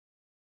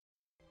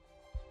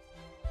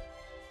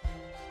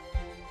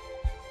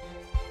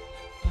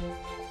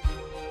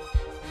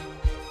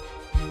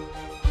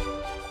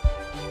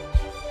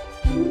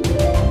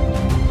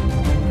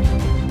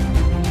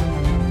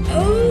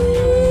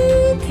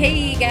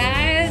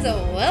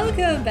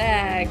welcome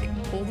back.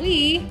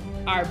 We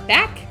are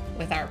back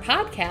with our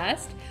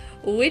podcast,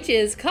 which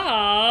is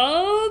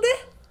called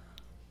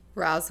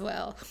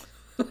Roswell.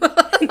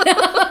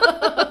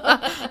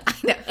 I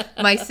know.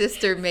 My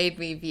sister made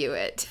me view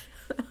it.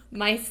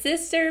 My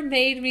sister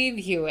made me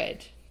view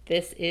it.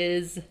 This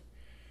is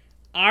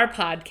our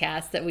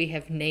podcast that we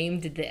have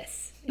named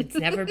this. It's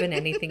never been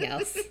anything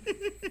else.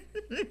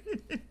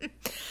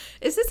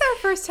 Is this our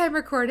first time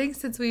recording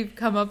since we've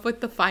come up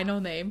with the final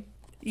name?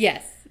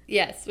 Yes.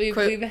 We've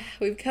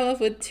come up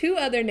with two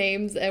other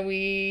names, and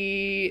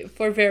we,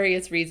 for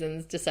various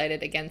reasons,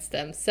 decided against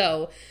them.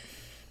 So,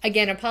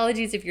 again,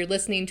 apologies if you're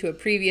listening to a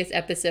previous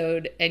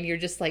episode and you're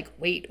just like,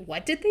 wait,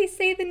 what did they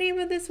say the name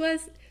of this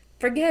was?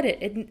 Forget it.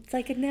 It's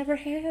like it never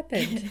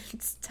happened.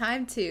 It's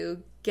time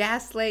to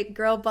gaslight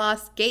girl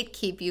boss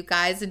gatekeep you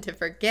guys into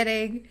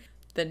forgetting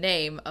the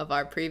name of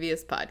our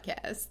previous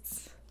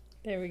podcasts.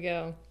 There we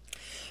go.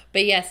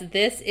 But yes,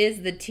 this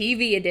is the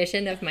TV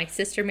edition of My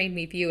Sister Made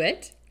Me View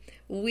It.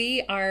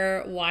 We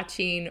are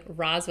watching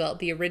Roswell,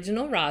 the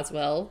original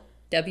Roswell,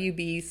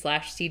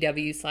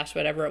 WB/CW/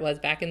 whatever it was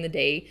back in the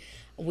day.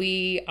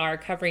 We are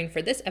covering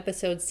for this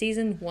episode,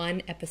 Season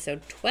 1,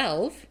 Episode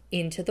 12,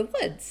 Into the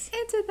Woods.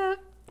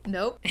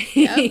 Nope.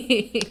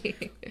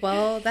 Yep.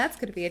 Well, that's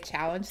going to be a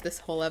challenge this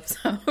whole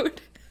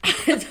episode.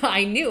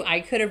 I knew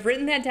I could have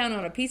written that down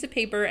on a piece of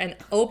paper and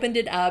opened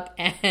it up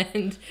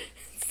and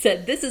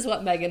said, this is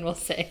what Megan will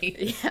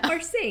say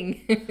or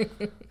sing.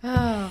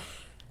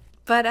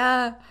 But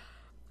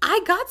I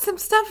got some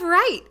stuff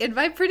right in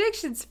my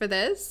predictions for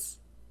this.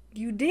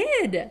 You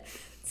did.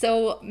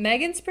 So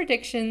Megan's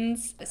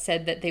predictions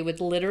said that they would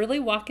literally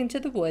walk into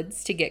the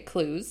woods to get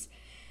clues.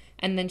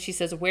 And then she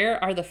says,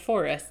 where are the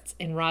forests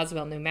in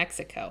Roswell, New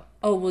Mexico?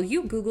 Oh, will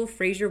you Google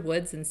Fraser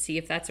Woods and see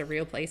if that's a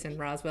real place in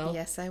Roswell?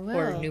 Yes, I will.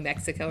 Or New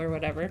Mexico or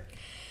whatever.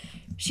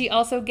 She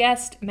also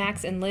guessed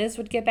Max and Liz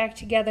would get back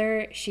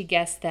together. She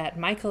guessed that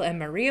Michael and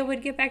Maria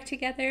would get back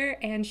together.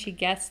 And she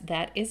guessed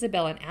that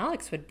Isabel and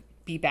Alex would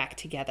be back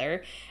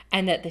together.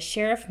 And that the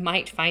sheriff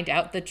might find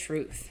out the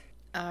truth.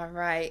 All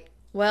right.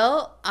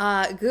 Well,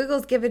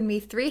 Google's given me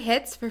 3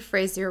 hits for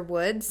Fraser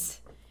Woods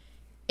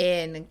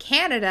in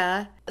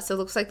Canada. So it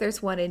looks like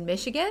there's one in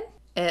Michigan.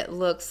 It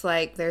looks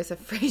like there's a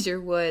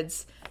Fraser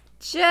Woods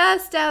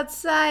just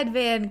outside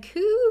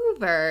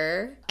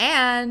Vancouver.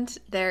 And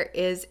there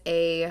is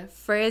a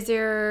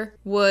Fraser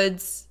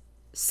Woods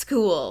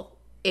school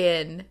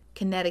in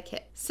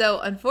Connecticut.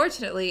 So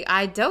unfortunately,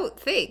 I don't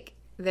think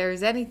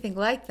there's anything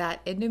like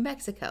that in New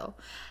Mexico.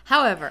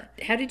 However,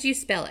 how did you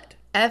spell it?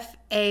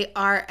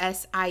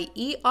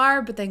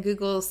 Farsier, but then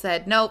Google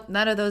said, nope,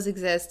 none of those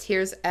exist.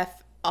 Here's Fraser.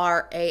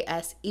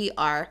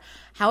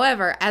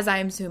 However, as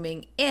I'm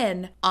zooming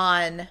in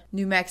on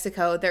New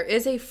Mexico, there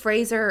is a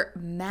Fraser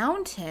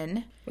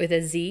Mountain. With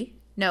a Z?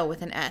 No,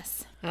 with an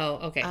S. Oh,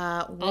 okay.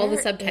 All the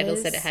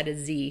subtitles said it had a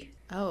Z.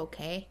 Oh,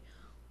 okay.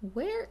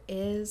 Where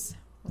is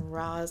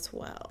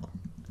Roswell?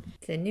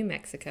 It's in New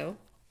Mexico.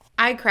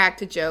 I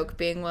cracked a joke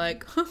being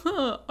like,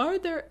 are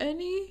there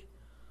any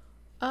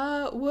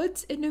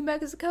woods in New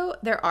Mexico?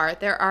 There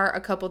are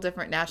a couple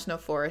different national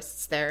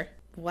forests there.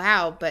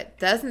 Wow, but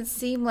doesn't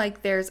seem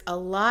like there's a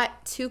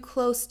lot too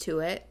close to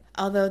it.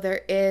 Although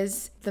there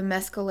is the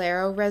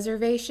Mescalero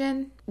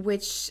Reservation,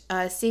 which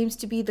seems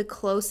to be the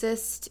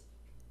closest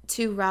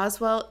to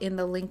Roswell in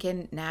the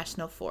Lincoln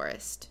National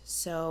Forest.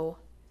 So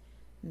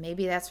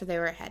maybe that's where they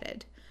were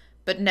headed.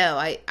 But no,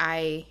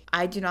 I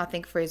do not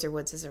think Fraser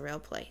Woods is a real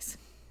place.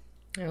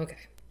 Okay.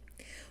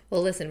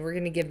 Well, listen, we're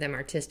going to give them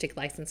artistic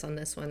license on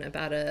this one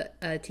about a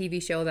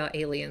TV show about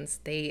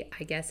aliens. They,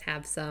 I guess,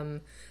 have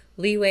some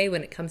leeway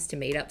when it comes to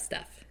made-up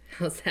stuff.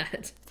 How's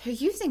that? They're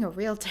using a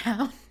real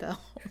town, though.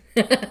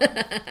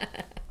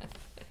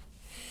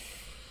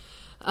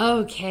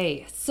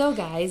 Okay, so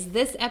guys,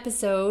 this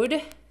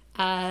episode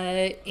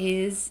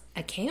is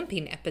a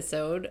camping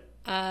episode.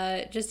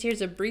 Just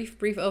here's a brief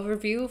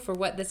overview for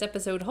what this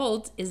episode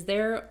holds.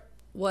 There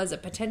was a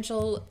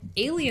potential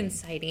alien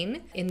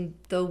sighting in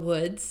the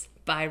woods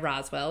by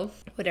Roswell,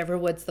 whatever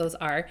woods those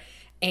are,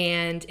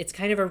 and it's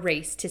kind of a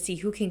race to see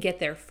who can get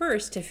there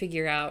first to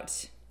figure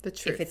out the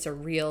truth. If it's a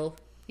real,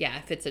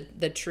 if it's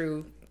the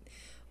true,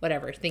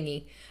 whatever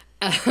thingy.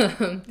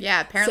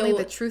 Apparently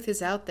the truth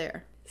is out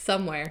there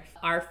somewhere.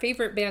 Our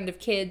favorite band of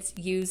kids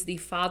use the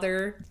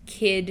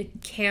father-kid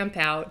camp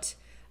out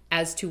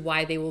as to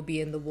why they will be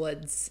in the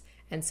woods,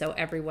 and so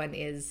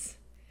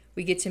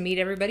we get to meet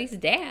everybody's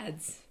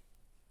dads.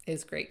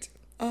 Is great.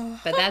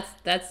 But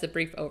that's the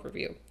brief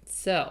overview.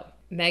 So,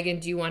 Megan,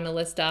 do you want to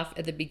list off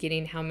at the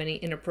beginning how many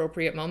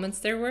inappropriate moments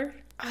there were?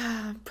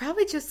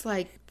 Probably just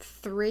like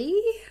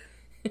 3.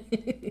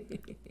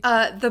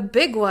 The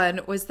big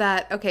one was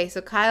that, okay,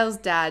 so Kyle's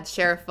dad,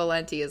 Sheriff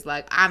Valenti, is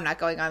like, I'm not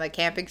going on a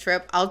camping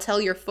trip. I'll tell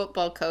your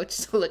football coach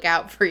to look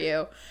out for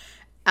you.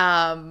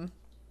 And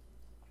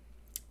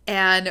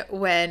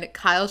when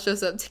Kyle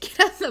shows up to get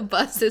on the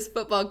bus, his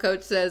football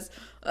coach says,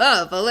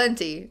 oh,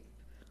 Valenti,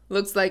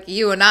 looks like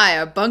you and I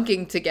are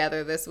bunking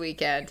together this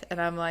weekend.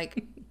 And I'm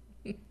like,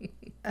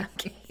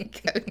 okay,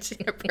 coach,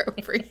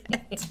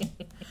 inappropriate.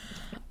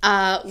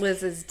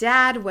 Liz's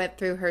dad went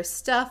through her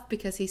stuff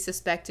because he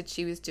suspected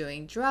she was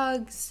doing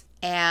drugs.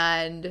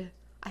 And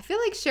I feel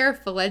like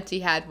Sheriff Valenti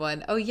had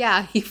one. Oh,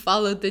 yeah, he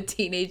followed the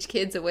teenage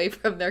kids away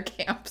from their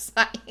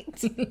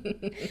campsite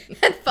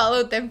and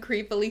followed them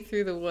creepily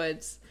through the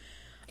woods.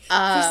 For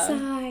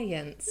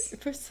science.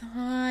 For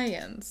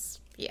science.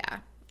 Yeah.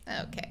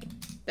 Okay.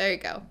 There you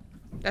go.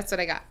 That's what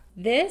I got.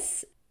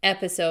 This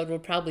episode will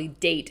probably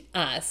date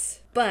us,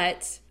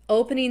 but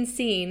opening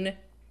scene,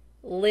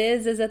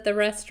 Liz is at the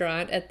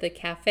restaurant at the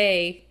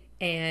cafe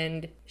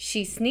and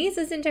she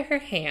sneezes into her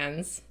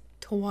hands.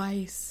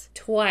 Twice.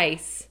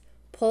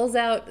 Pulls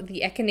out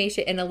the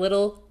echinacea in a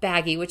little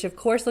baggie, which of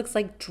course looks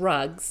like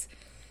drugs,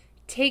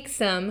 takes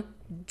some,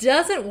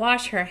 doesn't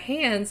wash her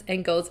hands,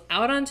 and goes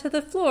out onto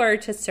the floor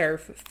to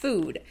serve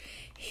food.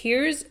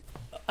 Here's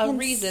a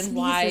reason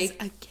why.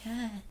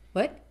 Again.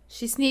 What?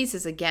 She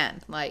sneezes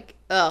again. Like,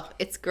 oh,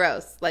 it's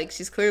gross. Like,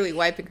 she's clearly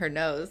wiping her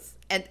nose.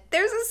 And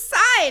there's a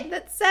sign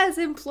that says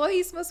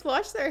employees must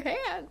wash their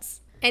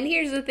hands. And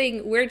here's the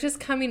thing. We're just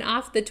coming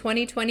off the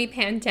 2020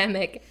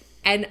 pandemic,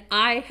 and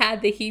I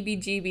had the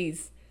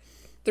heebie-jeebies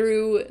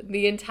through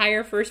the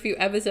entire first few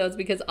episodes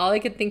because all I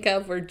could think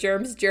of were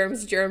germs.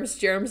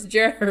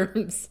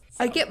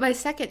 I get my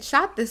second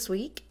shot this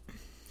week.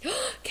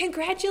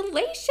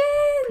 Congratulations!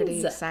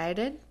 Pretty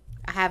excited.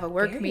 I have a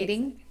work Very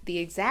meeting the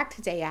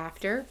exact day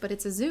after, but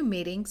it's a Zoom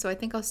meeting, so I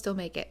think I'll still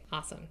make it.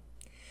 Awesome.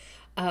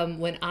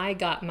 When I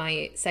got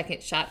my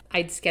second shot,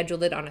 I'd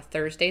scheduled it on a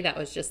Thursday. That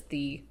was just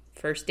the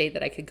first day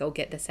that I could go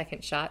get the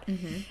second shot.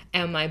 Mm-hmm.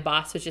 And my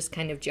boss was just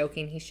kind of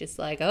joking. He's just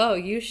like, oh,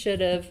 you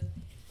should have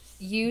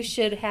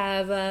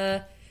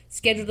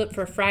scheduled it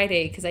for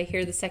Friday because I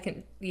hear the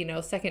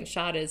second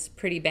shot is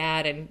pretty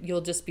bad and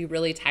you'll just be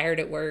really tired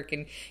at work.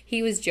 And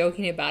he was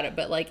joking about it,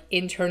 but like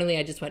internally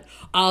I just went,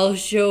 I'll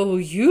show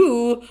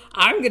you.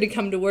 I'm going to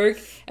come to work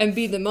and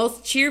be the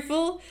most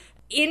cheerful,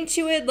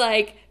 into it,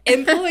 like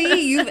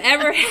employee you've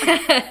ever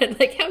had.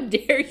 Like, how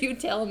dare you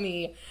tell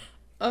me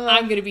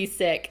I'm going to be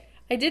sick?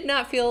 I did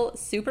not feel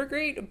super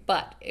great,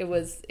 but it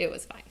was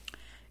fine.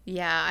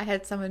 Yeah, I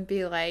had someone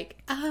be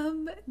like,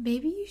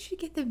 maybe you should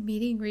get the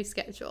meeting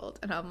rescheduled.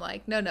 And I'm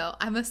like, no,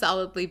 I'm a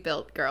solidly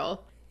built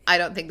girl. I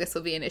don't think this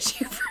will be an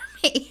issue for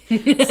me.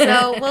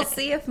 So we'll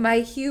see if my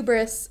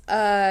hubris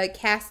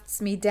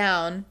casts me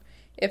down,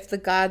 if the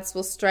gods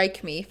will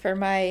strike me for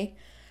my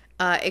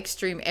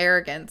extreme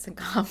arrogance and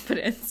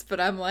confidence. But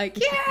I'm like,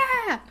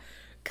 yeah,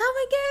 come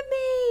and get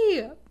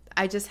me.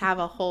 I just have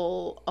a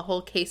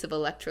whole case of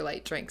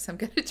electrolyte drinks I'm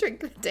going to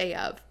drink the day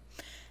of.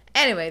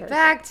 Anyway,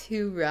 back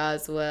to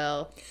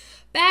Roswell.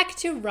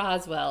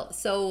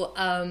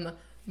 So,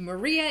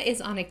 Maria is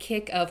on a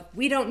kick of,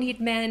 we don't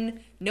need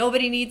men.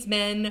 Nobody needs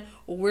men.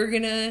 We're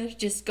going to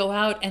just go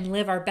out and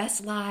live our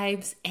best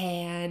lives.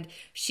 And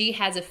she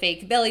has a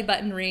fake belly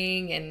button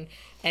ring. And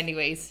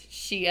anyways,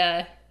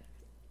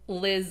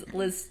 Liz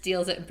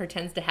steals it and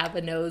pretends to have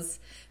a nose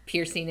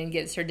piercing and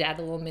gives her dad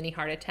a little mini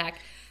heart attack.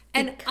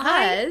 And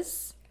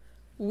because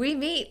we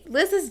meet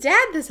Liz's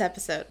dad this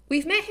episode.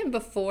 We've met him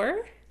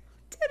before.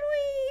 Did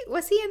we?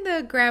 Was he in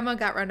the Grandma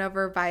Got Run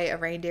Over by a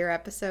Reindeer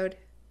episode?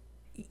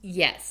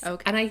 Yes.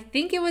 Okay. And I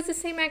think it was the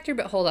same actor,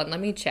 but hold on. Let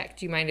me check.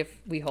 Do you mind if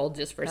we hold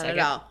just for a second?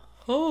 Not at all.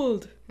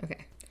 Hold.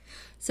 Okay.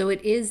 So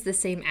it is the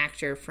same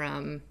actor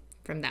from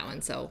that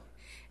one. So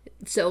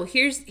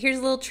here's a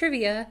little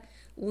trivia.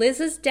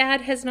 Liz's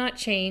dad has not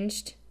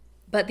changed,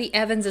 but the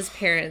Evans'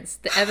 parents,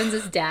 the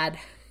Evans' dad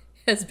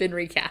has been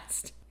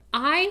recast.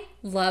 I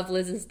love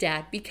Liz's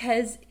dad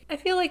because I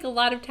feel like a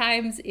lot of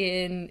times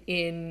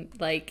in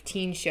like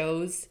teen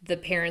shows, the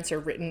parents are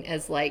written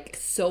as like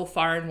so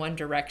far in one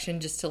direction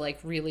just to like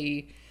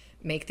really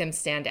make them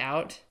stand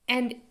out.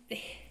 And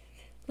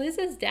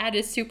Liz's dad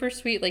is super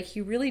sweet. Like,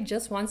 he really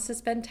just wants to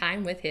spend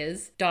time with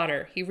his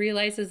daughter. He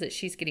realizes that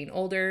she's getting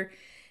older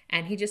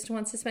and he just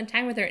wants to spend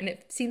time with her. And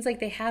it seems like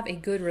they have a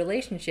good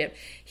relationship.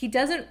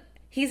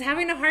 He's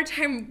having a hard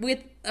time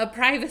with a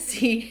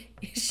privacy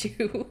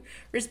issue,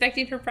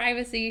 respecting her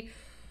privacy.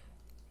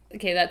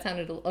 Okay, that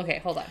sounded... Okay,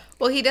 hold on.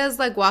 Well, he does,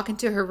 like, walk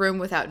into her room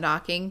without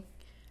knocking.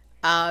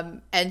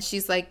 And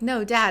she's like,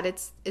 no, Dad,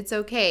 it's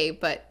okay.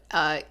 But,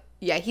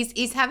 yeah,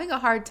 he's having a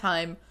hard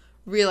time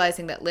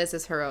realizing that Liz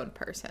is her own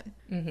person.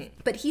 Mm-hmm.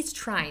 But he's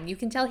trying. You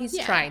can tell he's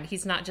trying.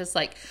 He's not just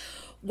like,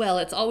 well,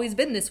 it's always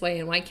been this way,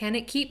 and why can't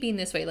it keep being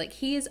this way? Like,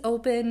 he is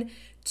open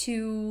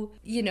to,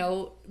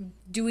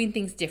 doing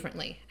things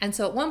differently. And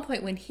so at one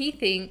point when he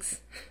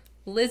thinks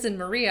Liz and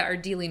Maria are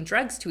dealing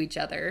drugs to each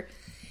other,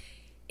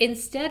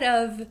 instead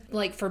of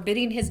like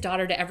forbidding his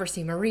daughter to ever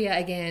see Maria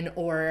again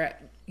or,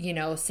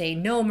 say,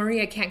 no,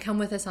 Maria can't come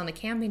with us on the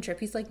camping trip,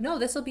 he's like, no,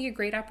 this will be a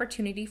great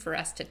opportunity for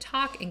us to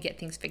talk and get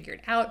things figured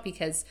out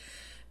because,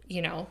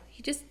 he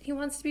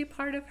wants to be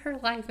part of her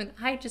life. And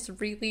I just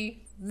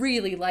really,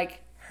 really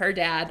like her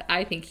dad.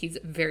 I think he's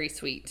very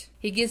sweet.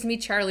 He gives me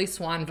Charlie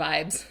Swan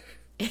vibes.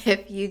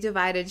 If you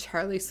divided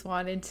Charlie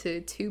Swan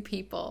into two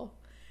people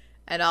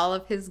and all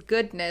of his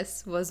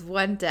goodness was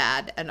one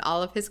dad and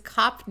all of his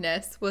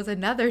copness was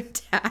another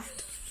dad,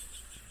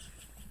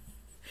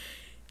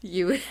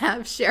 you would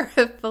have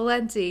Sheriff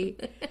Valenti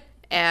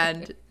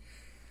and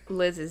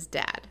Liz's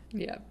dad.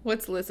 Yeah.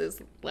 What's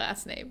Liz's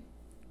last name?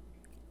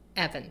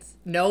 Evans.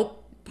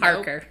 Nope.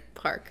 Parker. Nope.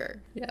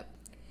 Parker. Yep.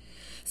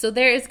 So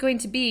there is going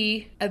to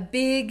be a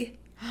big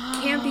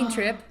camping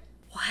trip.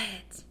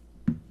 What?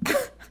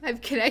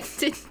 I've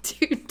connected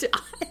 2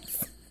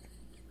 dots.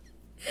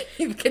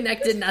 You've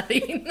connected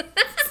nothing.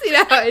 You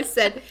know how I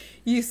said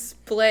you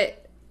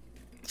split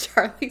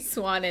Charlie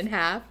Swan in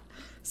half?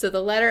 So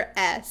the letter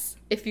S,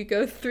 if you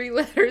go 3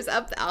 letters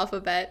up the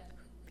alphabet,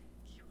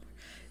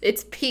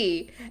 it's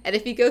P. And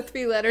if you go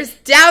 3 letters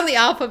down the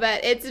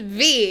alphabet, it's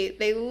V.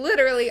 They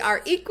literally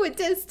are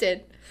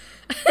equidistant.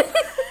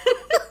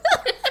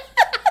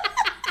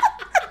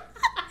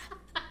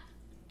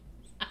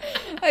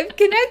 I've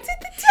connected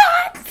the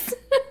dots.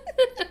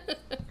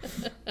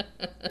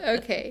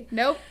 Okay,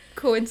 nope.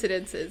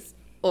 Coincidences.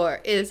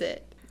 Or is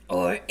it?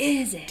 Or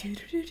is it?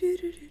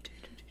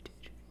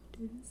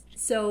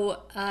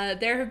 So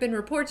there have been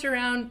reports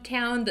around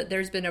town that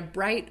there's been a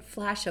bright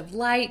flash of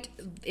light.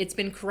 It's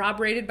been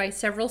corroborated by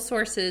several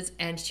sources,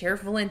 and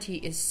Sheriff Valenti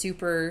is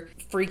super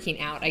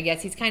freaking out. I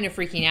guess he's kind of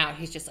freaking out.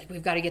 He's just like,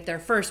 we've got to get there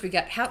first.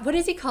 What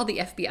does he call the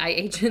FBI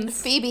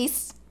agents?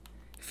 Phoebes.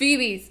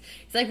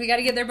 He's like, we got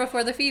to get there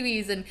before the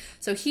Phoebes. And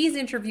so he's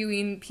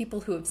interviewing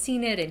people who have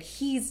seen it, and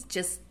he's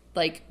just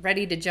like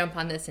ready to jump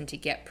on this and to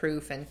get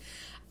proof. And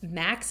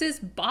Max's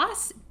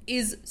boss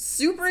is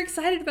super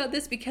excited about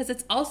this because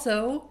it's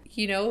also,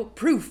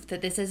 proof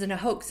that this isn't a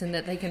hoax and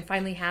that they can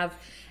finally have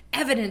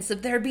evidence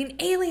of there being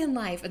alien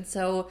life. And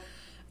so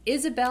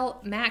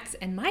Isabel, Max,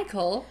 and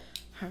Michael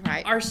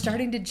are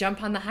starting to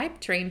jump on the hype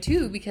train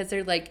too, because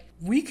they're like,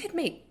 we could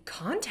make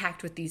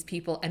contact with these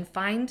people and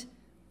find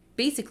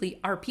basically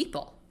our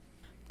people.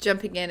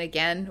 Jumping in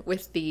again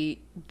with the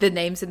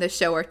names in the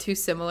show are too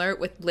similar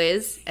with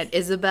Liz and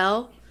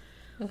Isabel.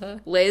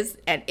 Liz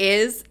and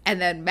Iz, and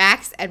then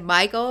Max and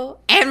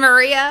Michael and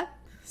Maria.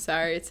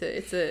 Sorry,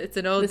 it's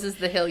an old. This is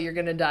the hill you're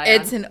gonna die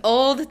on. It's an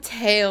old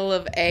tale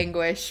of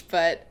anguish,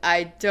 but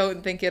I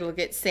don't think it'll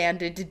get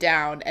sanded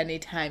down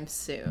anytime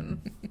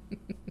soon.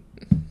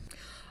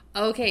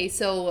 Okay,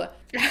 so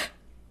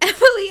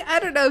Emily, I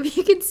don't know if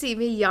you can see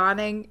me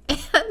yawning,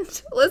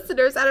 and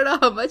listeners, I don't know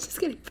how much is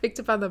getting picked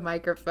up on the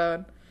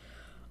microphone.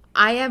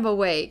 I am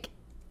awake.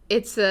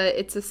 It's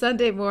a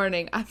Sunday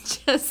morning. I'm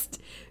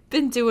just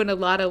been doing a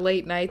lot of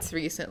late nights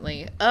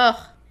recently. Ugh.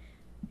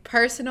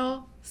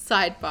 Personal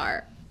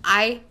sidebar.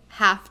 I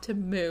have to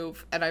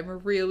move, and I'm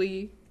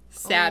really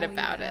sad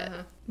about it.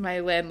 My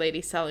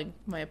landlady's selling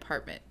my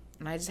apartment,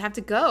 and I just have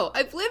to go.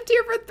 I've lived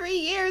here for 3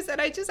 years, and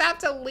I just have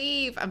to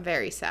leave. I'm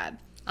very sad.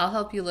 I'll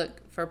help you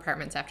look for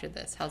apartments after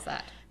this. How's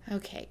that?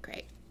 Okay,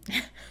 great.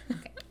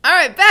 Okay. All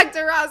right, back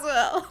to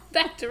Roswell.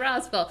 Back to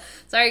Roswell.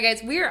 Sorry,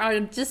 guys. We are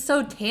just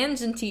so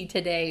tangenty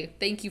today.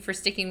 Thank you for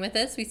sticking with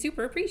us. We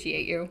super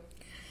appreciate you.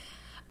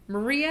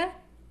 Maria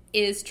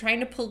is trying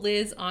to pull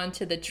Liz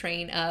onto the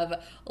train of,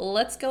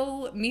 let's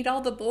go meet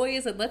all the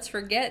boys and let's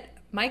forget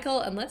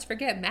Michael and let's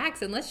forget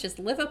Max and let's just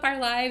live up our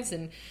lives.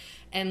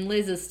 And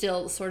Liz is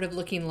still sort of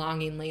looking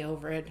longingly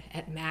over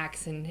at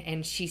Max,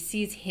 and she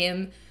sees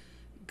him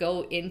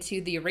go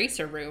into the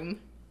eraser room.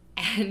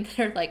 And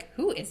they're like,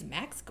 who is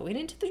Max going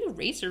into the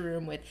eraser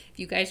room with? If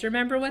you guys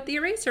remember what the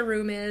eraser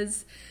room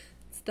is,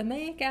 it's the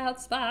makeout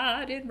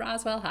spot in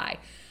Roswell High.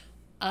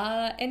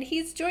 And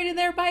he's joined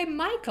there by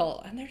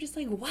Michael. And they're just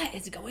like, what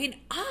is going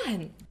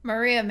on?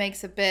 Maria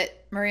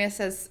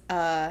says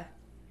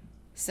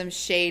some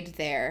shade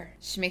there.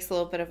 She makes a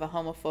little bit of a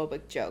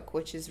homophobic joke,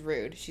 which is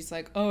rude. She's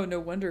like, oh, no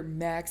wonder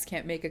Max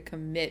can't make a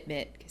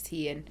commitment because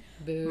he and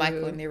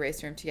Michael are in the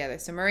eraser room together.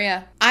 So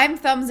Maria, I'm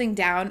thumbsing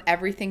down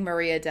everything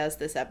Maria does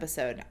this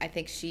episode. I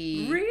think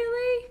she...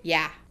 Really?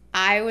 Yeah.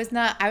 I was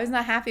not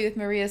happy with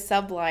Maria's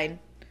subline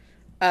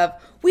of,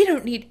 we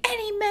don't need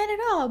any men at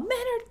all. Men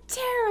are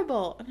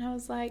terrible. And I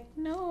was like,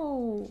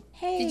 no.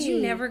 Hey. Did you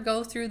never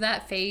go through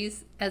that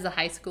phase as a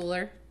high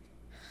schooler?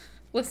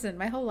 Listen,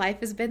 my whole life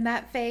has been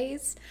that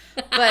phase.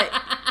 But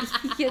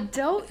you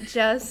don't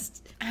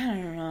just, I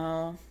don't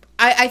know.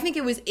 I think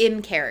it was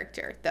in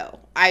character, though.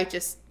 I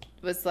just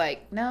was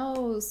like,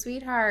 no,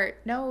 sweetheart.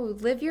 No,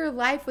 live your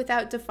life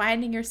without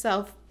defining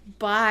yourself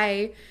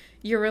by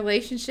your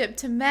relationship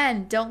to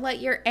men. Don't let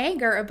your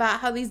anger about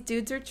how these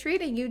dudes are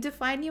treating you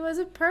define you as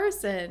a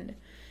person.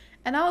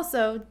 And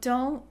also,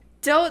 don't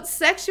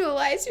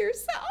sexualize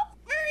yourself,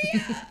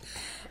 Maria.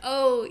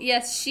 Oh,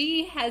 yes,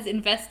 she has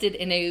invested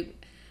in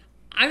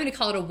I'm going to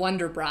call it a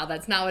Wonder Bra.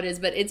 That's not what it is,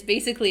 but it's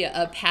basically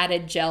a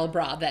padded gel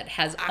bra that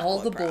has all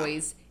the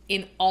boys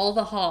in all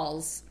the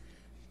halls.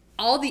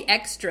 All the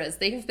extras,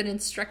 they have been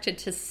instructed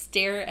to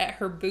stare at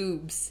her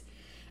boobs.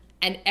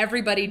 And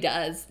everybody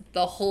does.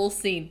 The whole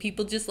scene.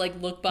 People just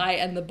look by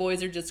and the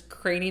boys are just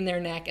craning their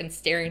neck and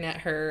staring at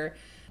her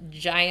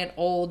giant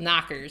old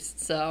knockers.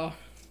 So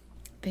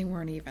they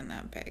weren't even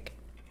that big.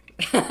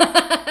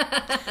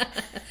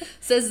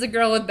 Says the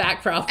girl with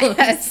back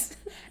problems.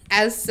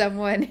 As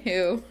someone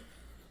who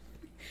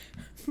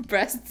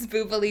breasts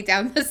boobily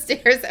down the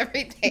stairs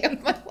every day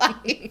of my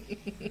life.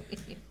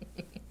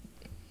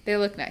 They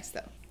look nice,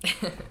 though.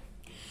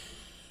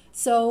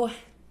 So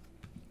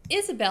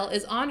Isabel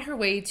is on her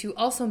way to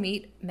also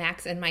meet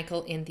Max and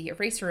Michael in the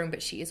eraser room,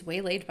 but she is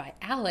waylaid by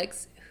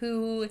Alex,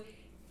 who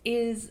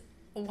is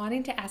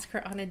wanting to ask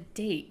her on a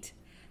date.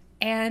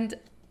 And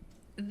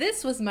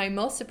this was my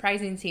most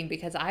surprising scene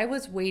because I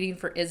was waiting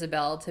for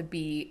Isabel to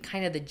be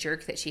kind of the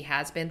jerk that she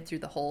has been through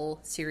the whole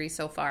series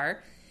so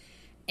far.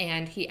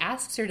 And he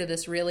asks her to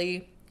this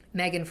really,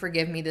 Megan,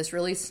 forgive me, this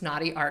really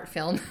snotty art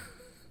film.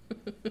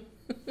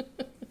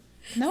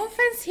 No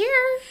offense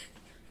here.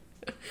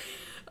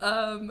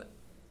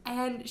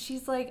 And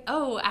she's like,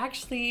 oh,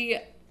 actually,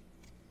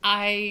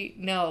 I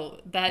know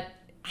that,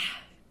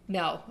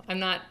 no,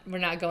 we're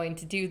not going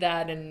to do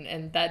that.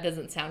 And that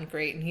doesn't sound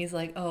great. And he's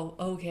like, oh,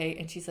 okay.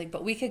 And she's like,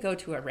 but we could go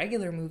to a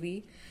regular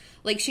movie.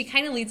 Like, she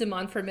kind of leads him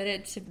on for a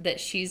minute that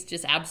she's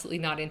just absolutely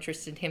not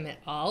interested in him at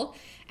all.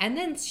 And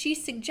then she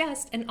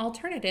suggests an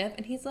alternative.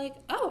 And he's like,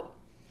 oh,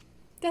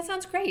 that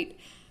sounds great.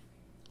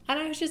 And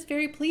I was just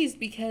very pleased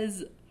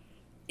because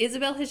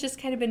Isabel has just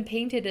kind of been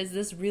painted as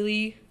this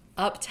really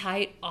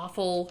uptight,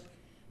 awful,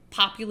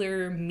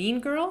 popular, mean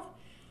girl.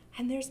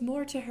 And there's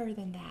more to her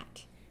than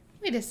that.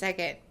 Wait a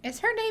second. Is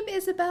her name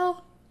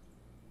Isabel?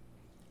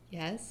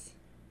 Yes.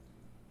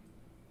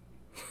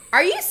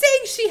 Are you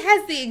saying she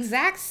has the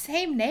exact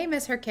same name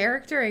as her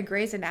character in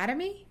Grey's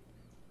Anatomy?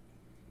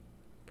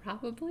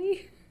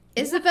 Probably.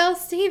 Isabel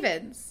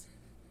Stevens.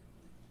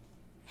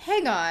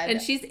 Hang on.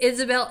 And she's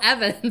Isabel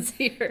Evans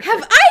here.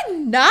 Have I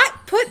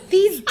not put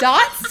these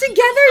dots together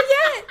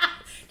yet?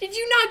 Did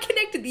you not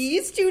connect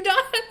these two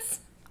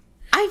dots?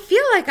 I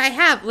feel like I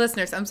have.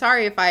 Listeners, I'm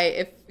sorry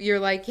if you're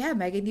like, yeah,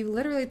 Megan, you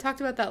literally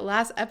talked about that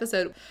last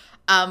episode.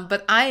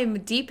 But I'm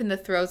deep in the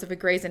throes of a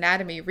Grey's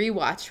Anatomy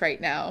rewatch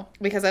right now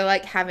because I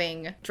like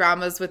having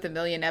dramas with 1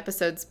 million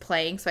episodes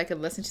playing so I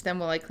can listen to them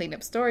while I clean up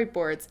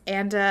storyboards.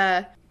 And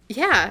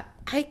yeah,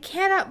 I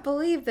cannot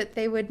believe that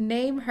they would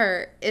name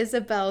her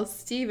Isabel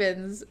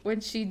Stevens when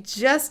she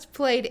just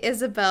played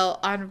Isabel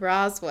on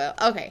Roswell.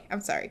 Okay, I'm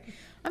sorry.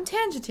 I'm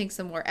tangenting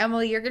some more.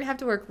 Emily, you're going to have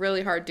to work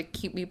really hard to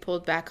keep me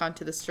pulled back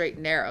onto the straight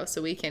and narrow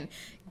so we can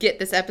get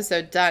this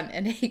episode done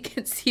in a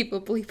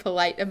conceivably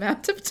polite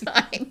amount of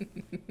time.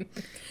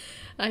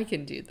 I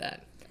can do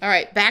that. All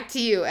right, back to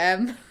you,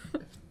 Em.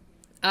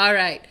 All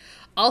right.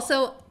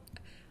 Also,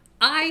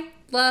 I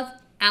love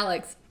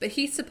Alex, but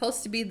he's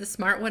supposed to be the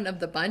smart one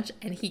of the bunch,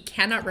 and he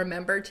cannot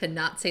remember to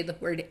not say the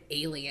word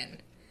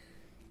alien.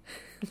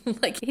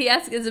 Like, he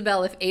asks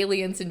Isabel if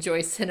aliens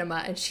enjoy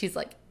cinema, and she's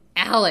like,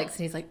 Alex.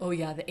 And he's like, oh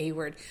yeah, the A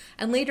word.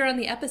 And later on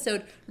the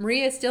episode,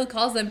 Maria still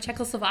calls them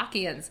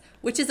Czechoslovakians,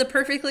 which is a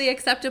perfectly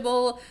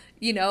acceptable,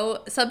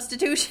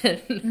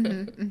 substitution.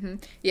 Mm-hmm, mm-hmm.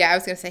 Yeah, I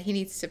was going to say he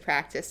needs to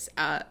practice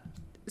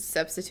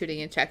substituting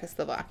in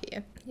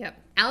Czechoslovakian. Yep.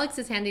 Alex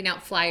is handing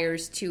out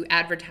flyers to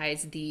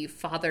advertise the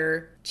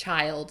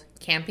father-child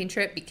camping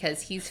trip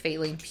because he's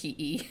failing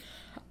PE.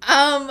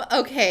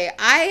 Okay,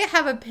 I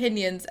have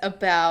opinions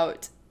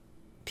about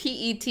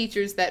PE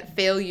teachers that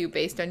fail you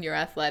based on your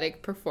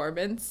athletic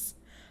performance.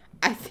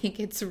 I think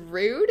it's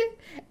rude.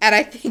 And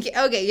I think,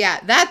 okay, yeah,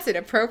 that's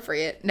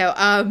inappropriate. No,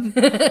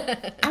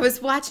 I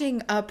was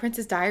watching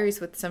Princess Diaries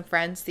with some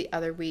friends the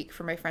other week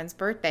for my friend's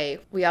birthday.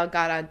 We all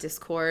got on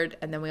Discord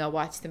and then we all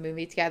watched the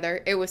movie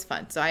together. It was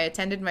fun. So I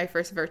attended my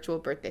first virtual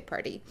birthday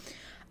party.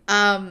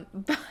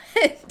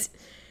 But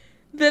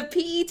the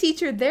PE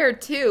teacher there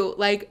too,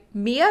 like,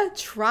 Mia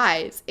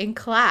tries in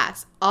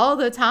class all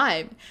the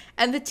time.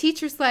 And the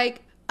teacher's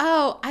like,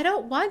 oh, I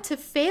don't want to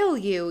fail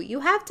you.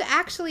 You have to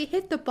actually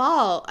hit the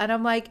ball. And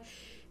I'm like,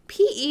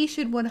 PE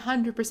should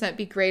 100%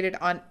 be graded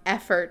on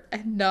effort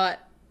and not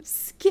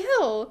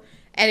skill.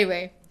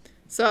 Anyway,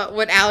 so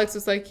when Alex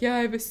was like, yeah, I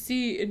have a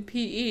C in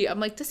PE, I'm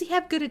like, does he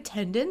have good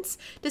attendance?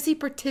 Does he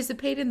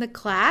participate in the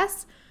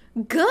class?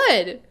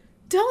 Good.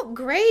 Don't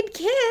grade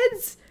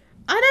kids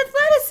on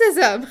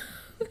athleticism.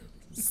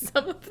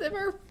 Some of them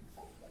are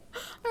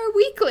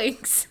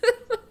weaklings.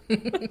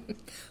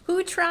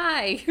 Who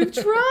try?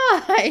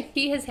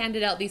 He has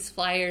handed out these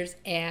flyers,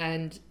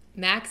 and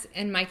Max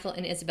and Michael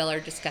and Isabel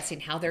are discussing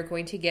how they're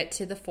going to get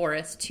to the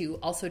forest to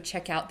also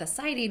check out the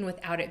sighting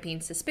without it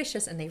being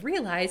suspicious, and they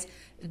realize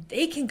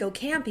they can go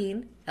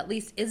camping. At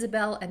least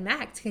Isabel and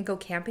Max can go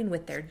camping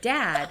with their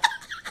dad.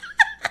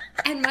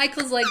 And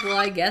Michael's like, well,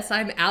 I guess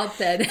I'm out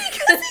then.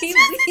 Because he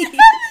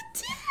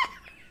leaves.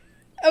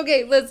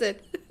 Okay, listen.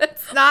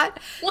 That's not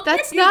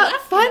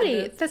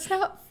funny. That's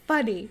not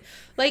funny.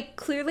 Like,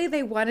 clearly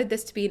they wanted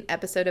this to be an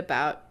episode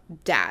about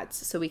dads,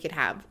 so we could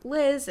have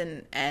Liz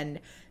and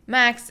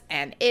Max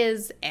and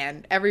Iz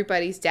and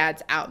everybody's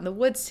dads out in the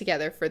woods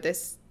together for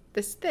this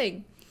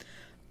thing.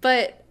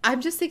 But I'm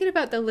just thinking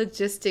about the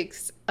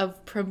logistics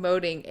of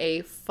promoting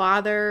a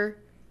father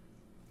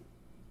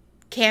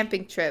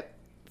camping trip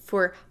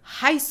for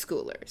high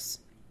schoolers.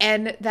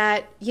 And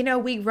that,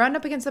 we run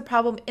up against the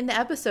problem in the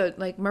episode.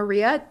 Like,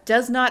 Maria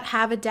does not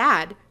have a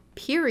dad,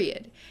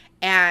 period.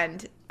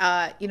 And,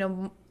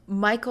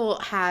 Michael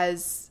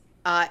has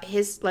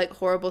his,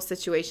 horrible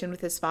situation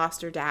with his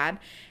foster dad.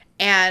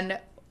 And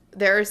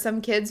there are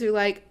some kids who,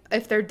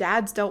 if their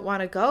dads don't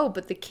want to go,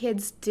 but the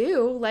kids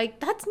do. Like,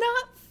 that's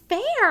not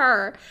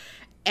fair.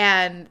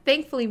 And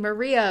thankfully,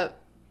 Maria,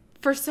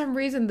 for some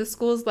reason, the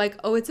school's like,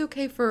 oh, it's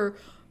okay for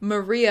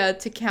Maria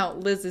to count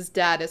Liz's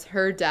dad as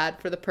her dad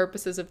for the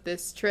purposes of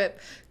this trip.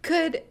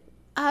 Could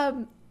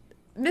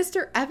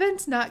Mr.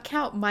 Evans not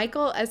count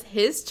Michael as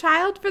his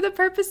child for the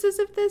purposes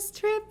of this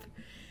trip?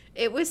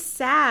 It was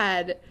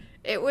sad.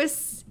 It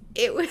was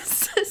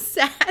a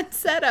sad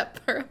setup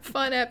for a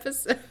fun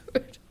episode.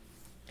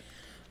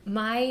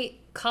 My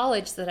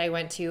college that I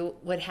went to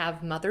would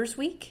have Mother's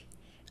Week.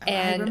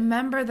 And I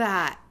remember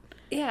that.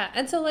 Yeah,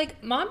 and so,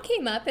 like, Mom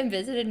came up and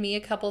visited me a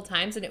couple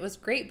times, and it was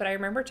great, but I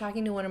remember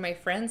talking to one of my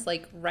friends,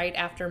 like, right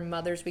after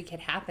Mother's Week had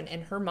happened,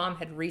 and her mom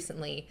had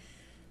recently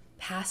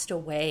passed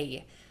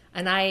away,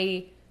 and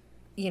I,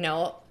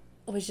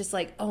 was just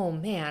like, oh,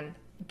 man,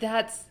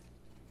 that's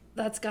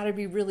got to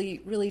be really,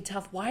 really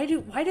tough. Why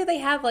do they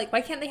have, like, why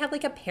can't they have,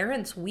 like, a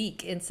parents'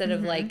 week instead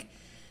of, like,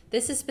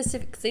 this is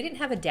specific, because they didn't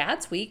have a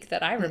dad's week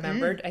that I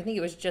remembered. I think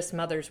it was just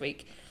Mother's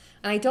Week,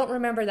 and I don't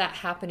remember that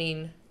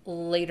happening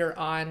later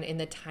on in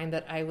the time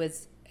that I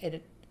was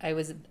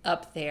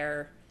up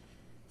there.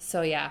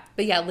 So yeah,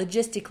 but yeah,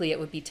 logistically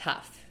it would be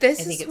tough.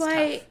 This is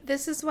why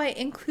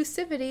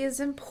inclusivity is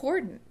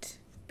important,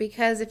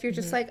 because if you're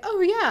just like,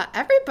 oh yeah,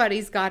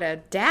 everybody's got a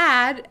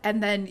dad,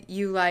 and then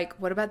you like,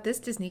 what about this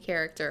Disney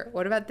character?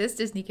 What about this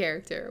Disney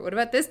character? What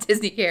about this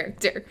Disney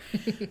character?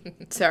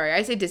 Sorry,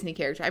 I say Disney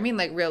character. I mean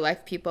like real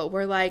life people.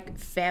 We're like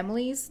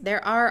families.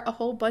 There are a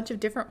whole bunch of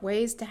different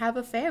ways to have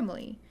a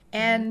family,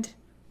 and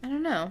I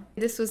don't know.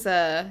 This was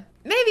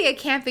maybe a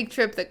camping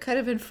trip that could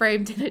have been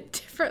framed in a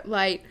different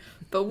light,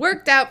 but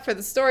worked out for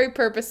the story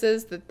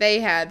purposes that they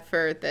had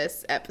for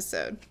this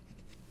episode.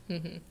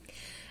 Mm-hmm.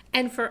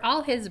 And for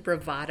all his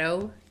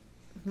bravado,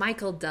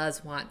 Michael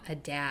does want a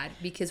dad,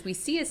 because we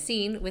see a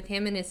scene with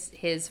him and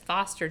his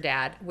foster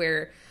dad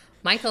where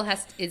Michael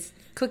is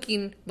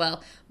cooking.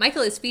 Well,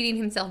 Michael is feeding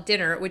himself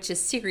dinner, which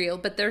is cereal,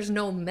 but there's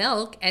no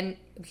milk, and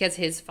because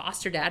his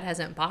foster dad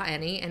hasn't bought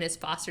any, and his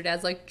foster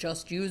dad's like,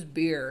 just use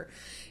beer.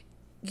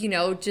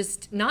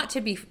 Just not to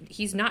be,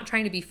 he's not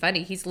trying to be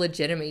funny. He's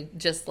legitimately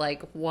just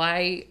like,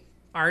 why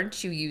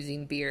aren't you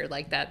using beer?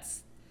 Like,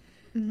 that's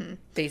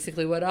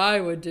basically what I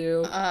would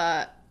do.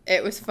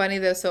 It was funny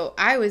though. So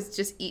I was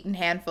just eating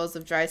handfuls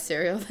of dry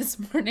cereal this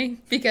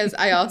morning because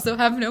I also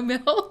have no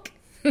milk.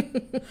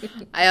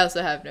 I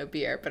also have no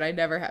beer, but I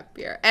never have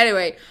beer.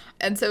 Anyway,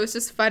 and so it's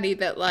just funny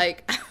that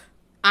like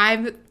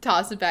I'm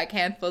tossing back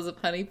handfuls of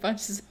Honey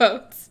Bunches of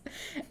Oats.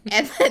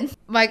 And then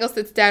Michael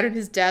sits down and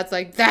his dad's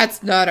like,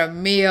 that's not a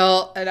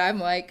meal. And I'm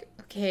like,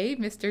 okay,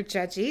 Mr.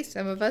 Judgy,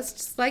 some of us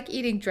just like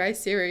eating dry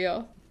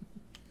cereal.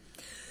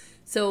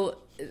 So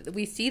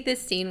we see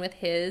this scene with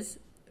his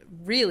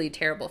really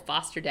terrible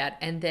foster dad,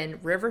 and then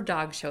River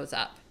Dog shows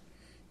up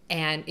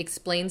and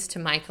explains to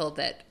Michael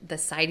that the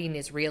sighting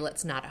is real,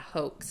 it's not a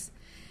hoax.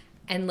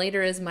 And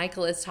later, as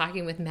Michael is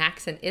talking with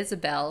Max and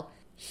Isabel,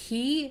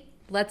 he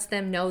lets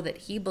them know that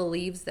he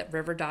believes that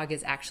River Dog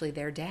is actually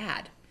their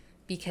dad,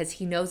 because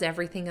he knows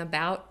everything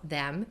about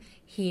them.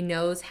 He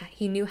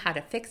knew how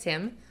to fix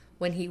him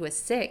when he was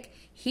sick.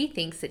 He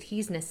thinks that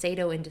he's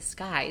Naseto in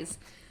disguise.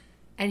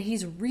 And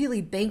he's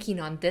really banking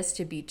on this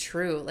to be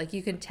true. Like,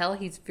 you can tell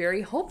he's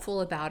very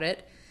hopeful about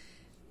it.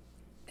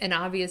 And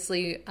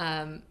obviously,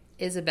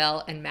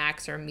 Isabel and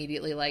Max are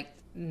immediately like,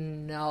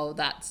 no,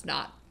 that's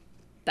not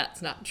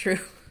true.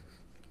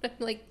 I'm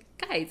like,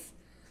 guys,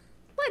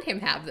 let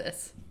him have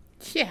this.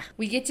 Yeah.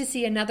 We get to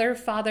see another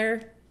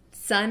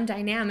father-son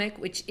dynamic,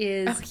 which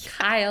is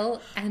Kyle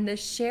and the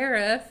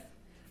sheriff,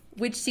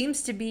 which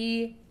seems to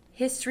be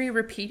history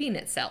repeating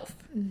itself.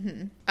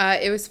 Mm-hmm.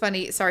 It was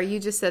funny. Sorry, you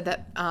just said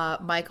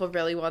that Michael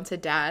really wants a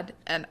dad,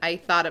 and I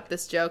thought up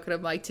this joke, and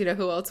I'm like, do you know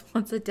who else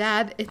wants a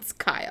dad? It's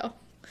Kyle.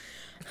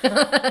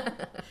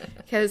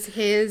 Because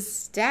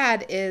his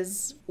dad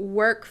is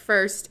work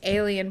first,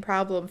 alien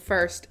problem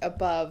first,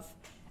 above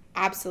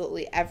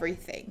absolutely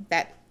everything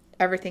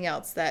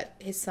else that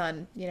his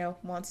son,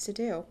 wants to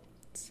do.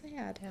 It's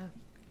sad. Yeah.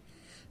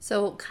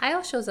 So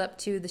Kyle shows up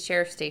to the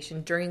sheriff's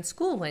station during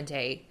school one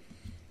day,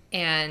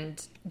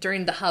 and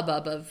during the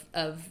hubbub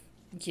of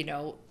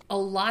a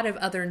lot of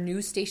other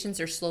news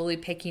stations are slowly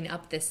picking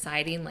up this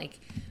sighting,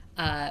 like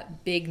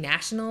big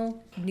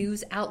national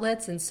news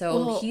outlets, and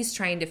so he's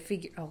trying to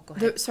figure. Oh, go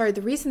ahead.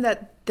 The reason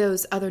that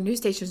those other news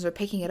stations are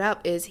picking it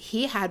up is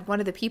he had one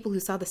of the people who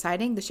saw the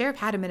sighting. The sheriff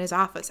had him in his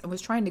office and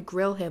was trying to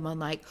grill him on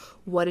like,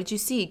 what did you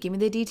see? Give me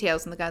the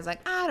details. And the guy's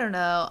like, I don't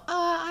know.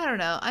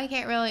 I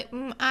can't really.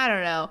 I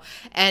don't know.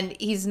 And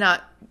he's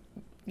not,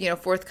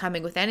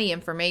 forthcoming with any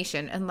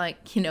information. And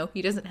like, he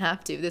doesn't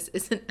have to. This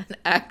isn't an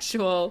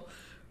actual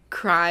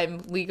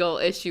crime, legal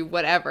issue,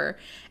 whatever.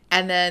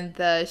 And then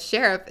the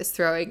sheriff is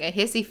throwing a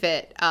hissy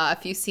fit a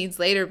few scenes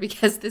later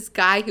because this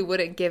guy who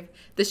wouldn't give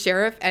the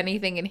sheriff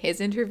anything in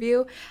his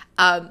interview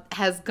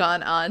has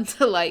gone on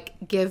to like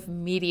give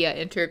media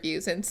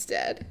interviews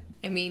instead.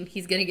 I mean,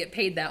 he's going to get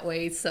paid that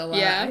way, so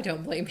I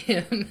don't blame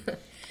him.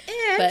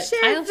 But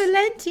Sheriff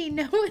Valenti,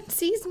 no one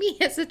sees me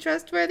as a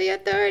trustworthy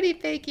authority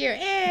figure.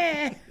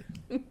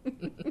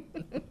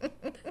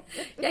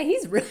 Yeah,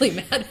 he's really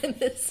mad in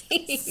this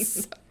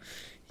scene.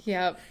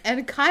 Yep.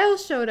 And Kyle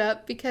showed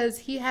up because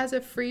he has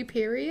a free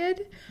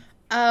period.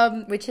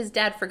 Which his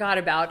dad forgot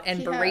about and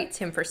Yeah. berates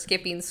him for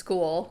skipping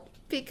school.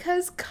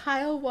 Because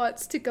Kyle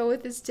wants to go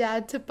with his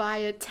dad to buy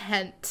a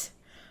tent.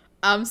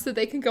 So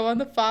they can go on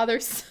the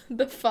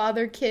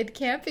father-kid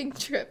camping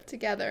trip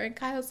together. And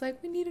Kyle's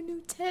like, we need a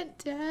new tent,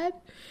 Dad.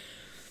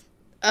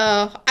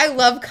 Oh, I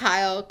love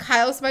Kyle.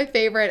 Kyle's my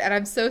favorite, and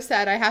I'm so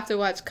sad I have to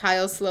watch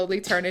Kyle slowly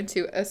turn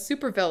into a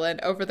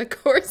supervillain over the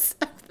course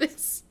of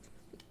this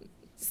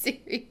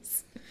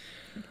series.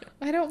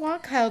 I don't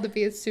want Kyle to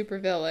be a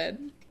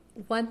supervillain.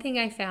 One thing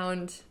I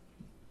found,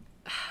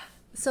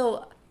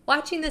 so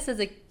watching this as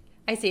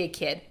I say a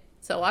kid.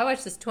 So I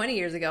watched this 20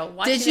 years ago.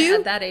 Watching Did you? It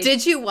at that age.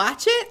 Did you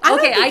watch it?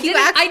 Okay, I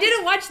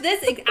didn't watch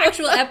this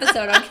actual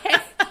episode, okay?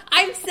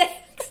 I'm saying,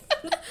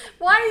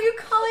 why are you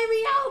calling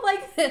me out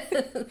like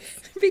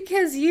this?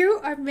 Because you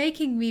are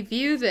making me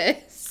view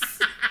this.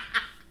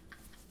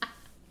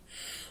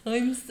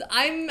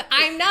 I'm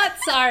not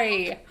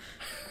sorry.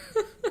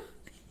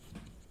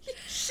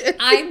 Should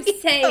I'm be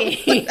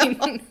saying.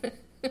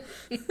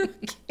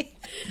 Okay.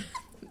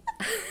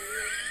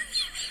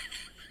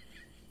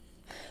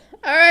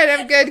 All right,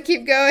 I'm good.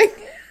 Keep going.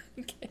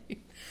 Okay.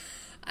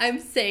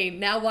 I'm saying,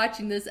 now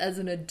watching this as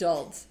an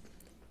adult,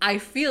 I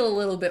feel a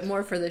little bit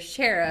more for the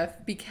sheriff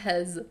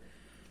because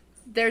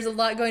there's a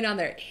lot going on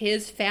there.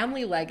 His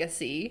family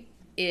legacy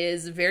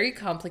is very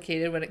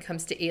complicated when it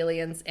comes to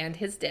aliens and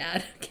his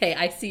dad. Okay,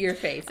 I see your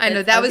face. I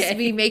know, that was okay.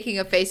 me making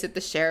a face at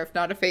the sheriff,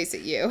 not a face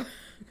at you.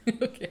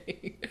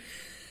 Okay.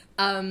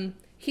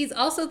 He's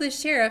also the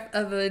sheriff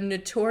of a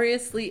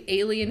notoriously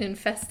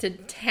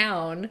alien-infested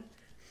town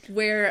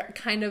where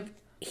kind of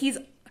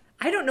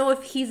I don't know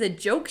if he's a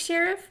joke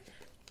sheriff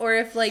or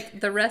if,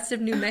 like, the rest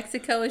of New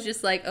Mexico is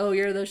just like, oh,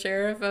 you're the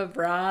sheriff of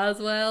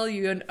Roswell,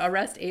 you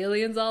arrest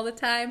aliens all the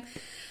time.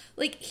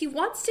 Like, he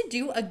wants to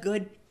do a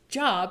good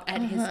job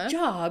at his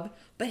job,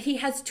 but he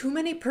has too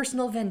many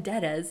personal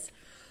vendettas.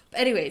 But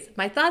anyways,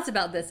 my thoughts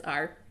about this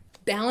are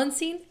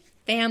balancing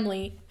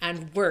family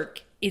and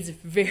work is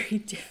very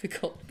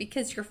difficult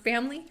because your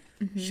family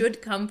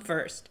should come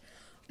first.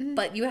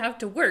 But you have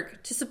to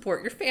work to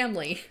support your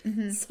family.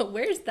 So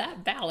where's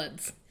that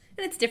balance?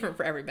 And it's different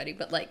for everybody,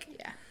 but like,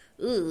 Yeah.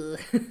 ugh.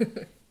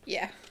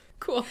 Yeah.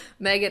 Cool.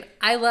 Megan,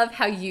 I love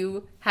how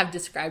you have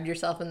described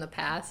yourself in the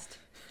past.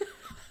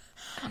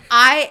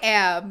 I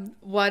am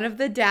one of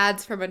the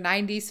dads from a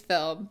 90s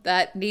film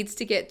that needs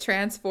to get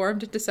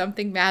transformed into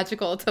something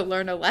magical to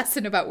learn a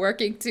lesson about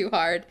working too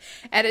hard.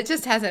 And it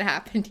just hasn't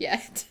happened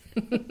yet.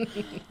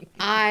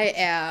 I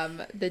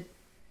am the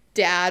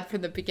dad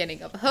from the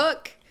beginning of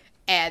Hook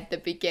and the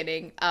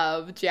beginning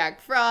of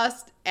Jack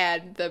Frost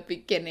and the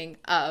beginning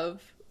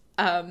of,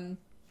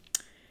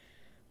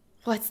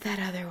 what's that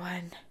other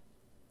one?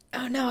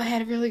 Oh no, I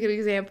had a really good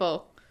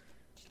example.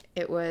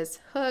 It was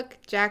Hook,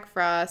 Jack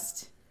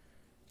Frost,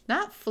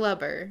 not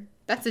Flubber.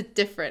 That's a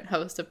different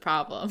host of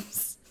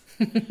problems.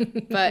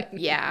 But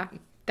yeah,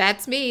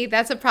 that's me.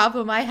 That's a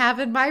problem I have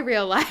in my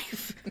real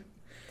life.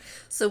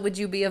 So would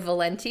you be a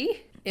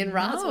Valenti in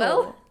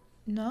Roswell?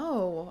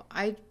 No.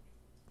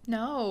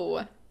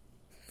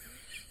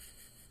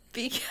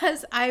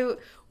 Because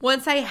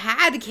once I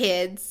had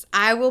kids,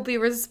 I will be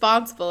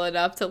responsible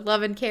enough to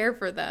love and care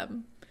for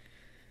them.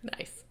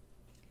 Nice.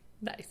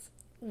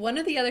 One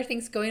of the other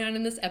things going on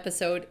in this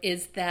episode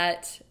is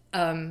that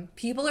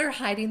people are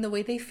hiding the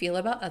way they feel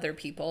about other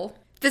people.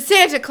 The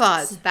Santa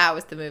Claus. That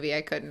was the movie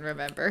I couldn't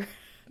remember.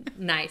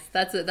 Nice.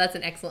 That's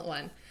an excellent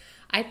one.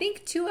 I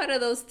think 2 out of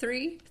those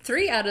 3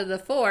 out of the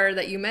 4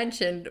 that you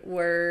mentioned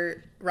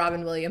were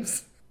Robin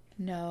Williams.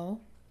 No,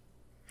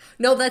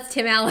 that's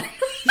Tim Allen.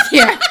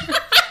 Yeah.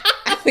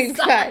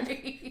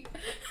 Sorry.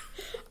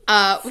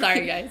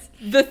 Sorry, guys.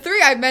 The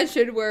 3 I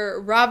mentioned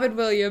were Robin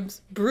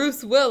Williams,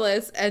 Bruce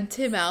Willis, and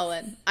Tim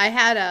Allen. I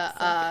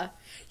had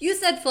You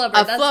said Flubber.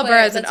 a That's Flubber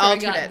why- as an that's where I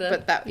got alternate,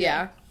 but that,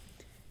 yeah.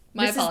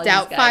 My Mrs. apologies,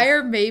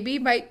 Doubtfire maybe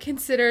might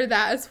consider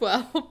that as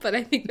well, but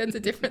I think that's a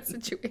different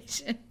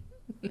situation.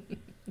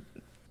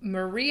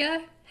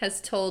 Maria has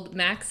told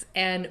Max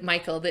and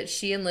Michael that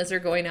she and Liz are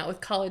going out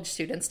with college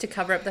students to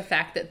cover up the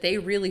fact that they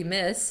really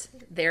miss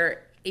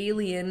their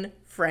alien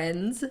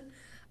friends.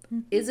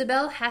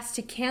 Isabel has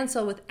to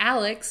cancel with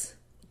Alex,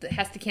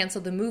 has to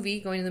cancel the movie,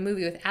 going to the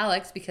movie with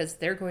Alex because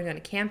they're going on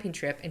a camping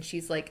trip. And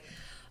she's like,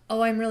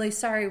 oh, I'm really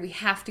sorry. We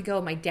have to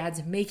go. My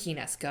dad's making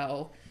us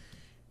go.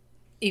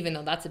 Even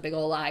though that's a big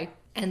old lie.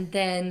 And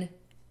then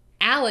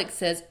Alex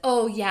says,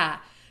 oh, yeah,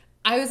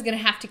 I was going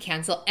to have to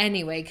cancel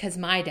anyway because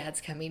my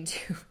dad's coming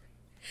too.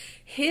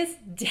 His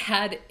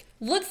dad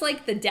looks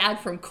like the dad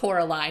from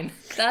Coraline.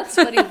 That's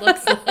what he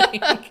looks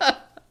like.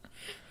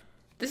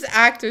 This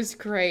actor's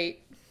great.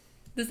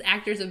 This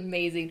actor's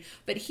amazing.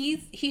 But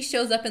he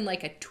shows up in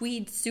like a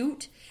tweed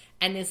suit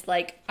and is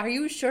like, are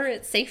you sure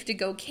it's safe to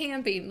go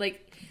camping?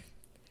 Like,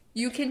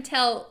 you can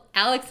tell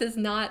Alex is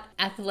not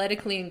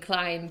athletically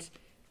inclined,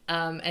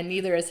 and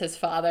neither is his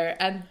father.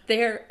 And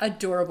they're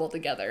adorable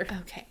together.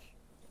 Okay.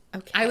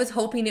 Okay. I was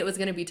hoping it was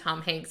going to be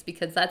Tom Hanks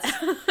because that's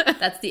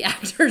the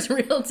actor's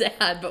real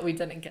dad, but we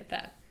didn't get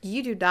that.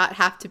 You do not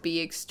have to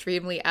be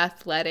extremely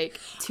athletic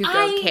to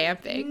go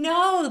camping. I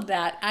know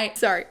that.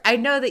 Sorry, I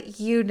know that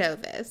you know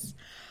this.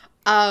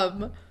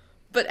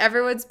 But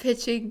everyone's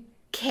pitching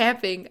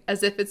camping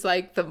as if it's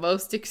like the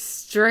most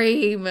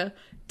extreme,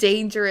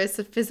 dangerous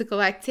of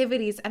physical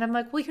activities. And I'm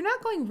like, well, you're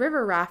not going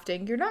river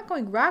rafting. You're not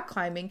going rock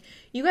climbing.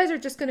 You guys are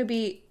just going to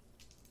be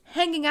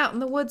hanging out in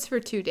the woods for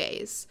 2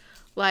 days.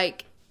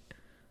 Like,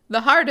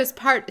 the hardest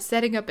part is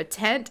setting up a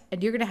tent,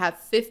 and you're going to have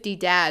 50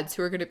 dads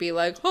who are going to be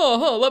like,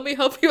 oh, let me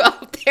help you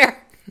out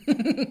there.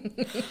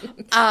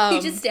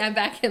 You just stand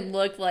back and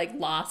look like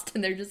lost,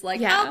 and they're just like,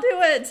 I'll do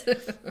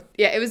it.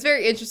 Yeah, it was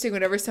very interesting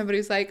whenever somebody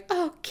was like,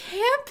 oh,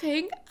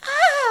 camping?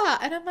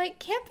 And I'm like,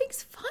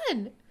 camping's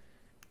fun.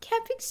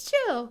 Camping's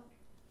chill.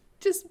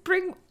 Just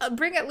bring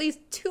at least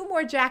 2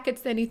 more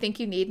jackets than you think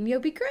you need, and you'll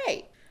be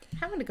great.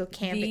 I want to go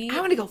camping. I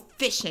want to go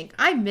fishing.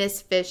 I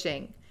miss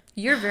fishing.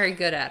 You're very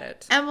good at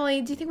it.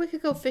 Emily, do you think we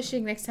could go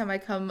fishing next time I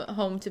come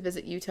home to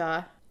visit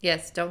Utah?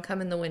 Yes, don't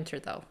come in the winter,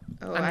 though.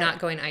 I'm not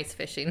going ice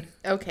fishing.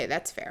 Okay,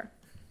 that's fair.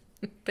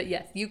 But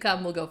yes, you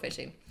come, we'll go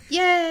fishing.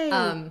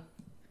 Yay!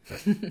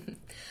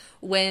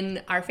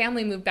 When our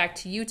family moved back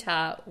to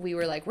Utah, we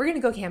were like, we're going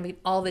to go camping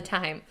all the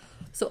time.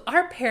 So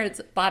our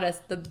parents bought us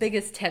the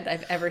biggest tent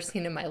I've ever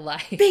seen in my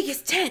life.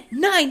 Biggest tent!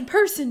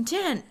 9-person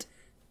tent!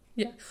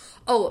 Yeah.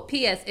 Oh,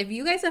 P.S. If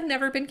you guys have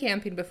never been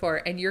camping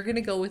before and you're going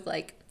to go with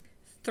like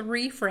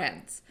 3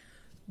 friends,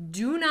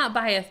 do not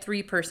buy a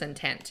 3-person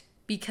tent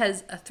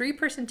because a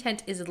 3-person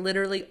tent is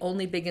literally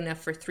only big enough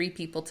for 3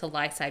 people to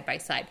lie side by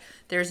side.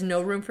 There's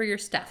no room for your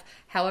stuff.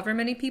 However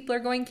many people are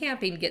going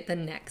camping, get the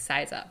next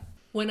size up.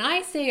 When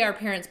I say our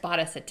parents bought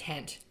us a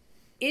tent,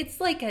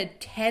 it's like a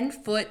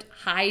 10-foot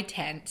high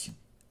tent,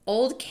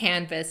 old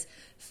canvas,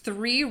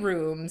 3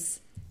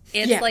 rooms.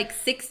 It's like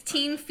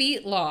 16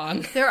 feet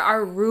long. There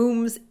are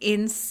rooms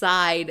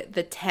inside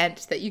the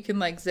tent that you can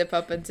like zip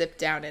up and zip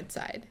down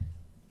inside.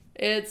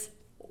 It's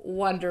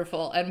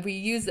wonderful. And we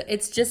use it.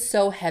 It's just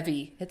so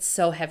heavy. It's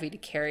so heavy to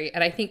carry.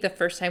 And I think the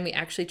first time we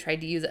actually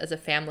tried to use it as a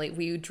family,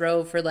 we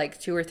drove for like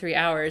 2 or 3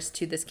 hours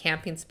to this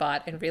camping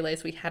spot and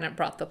realized we hadn't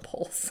brought the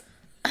poles.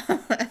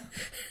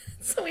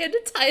 So we had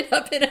to tie it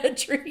up in a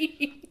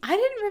tree. I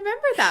didn't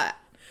remember that.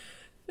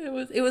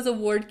 It was a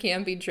ward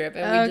camping trip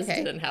and we just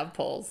didn't have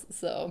poles.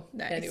 So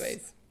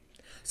anyways.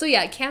 So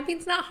yeah,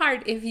 camping's not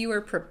hard if you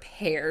are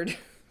prepared.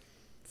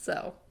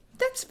 So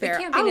that's fair.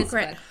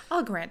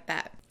 I'll grant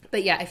that.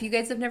 But yeah, if you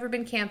guys have never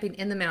been camping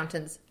in the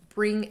mountains,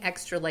 bring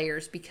extra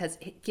layers because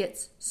it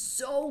gets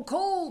so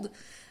cold.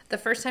 The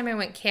first time I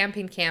went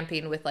camping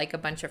with like a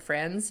bunch of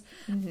friends,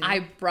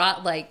 I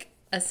brought like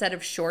a set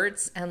of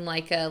shorts and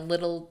like a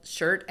little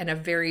shirt and a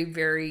very,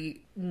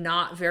 very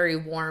not very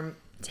warm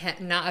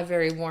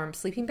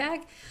sleeping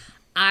bag.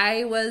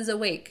 I was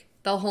awake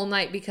the whole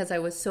night because I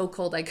was so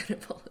cold I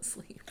couldn't fall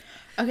asleep.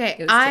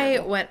 Okay, I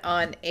went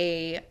on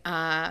a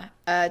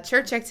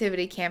church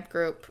activity camp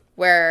group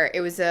where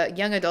it was a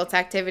young adults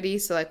activity.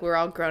 So like we were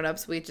all grown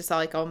ups. We just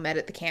all met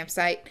at the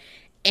campsite.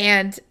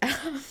 And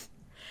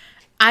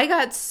I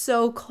got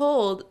so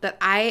cold that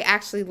I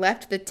actually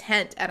left the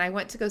tent and I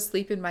went to go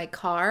sleep in my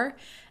car.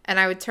 And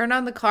I would turn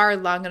on the car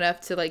long enough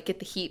to like get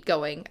the heat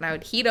going. And I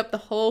would heat up the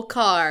whole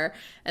car.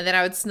 And then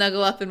I would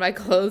snuggle up in my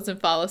clothes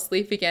and fall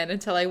asleep again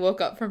until I woke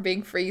up from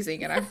being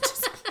freezing. And I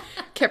just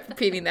kept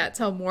repeating that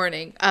till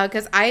morning.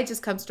 Because I had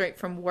just come straight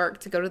from work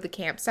to go to the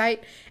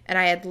campsite. And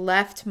I had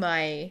left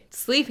my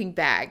sleeping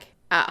bag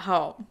at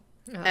home.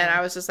 And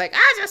I was just like,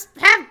 I'll just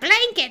have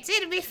blankets.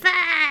 It'll be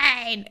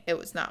fine. It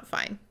was not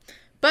fine.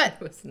 But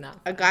it was not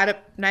fine. I got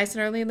up nice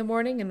and early in the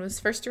morning and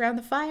was first around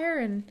the fire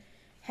and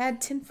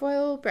had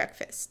tinfoil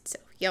breakfast. So,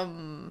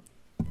 yum.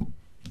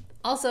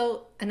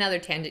 Also, another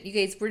tangent. You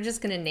guys, we're just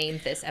going to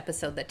name this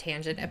episode the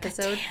Tangent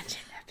Episode. The Tangent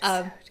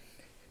Episode.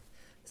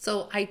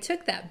 So, I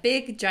took that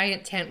big,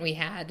 giant tent we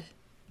had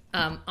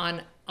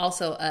on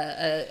also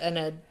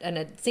a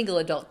single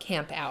adult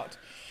camp out.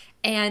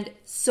 And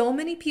so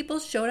many people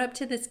showed up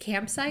to this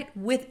campsite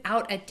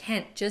without a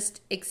tent,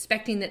 just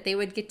expecting that they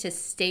would get to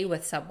stay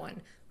with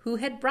someone who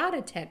had brought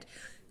a tent.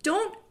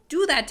 Don't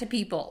do that to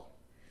people.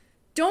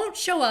 Don't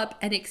show up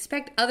and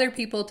expect other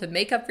people to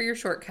make up for your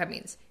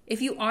shortcomings.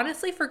 If you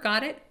honestly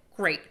forgot it,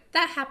 great.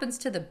 That happens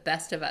to the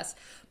best of us.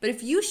 But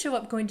if you show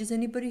up going, does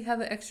anybody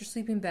have an extra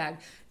sleeping bag?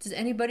 Does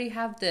anybody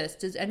have this?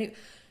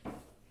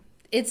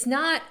 It's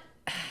not...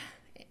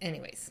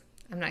 Anyways,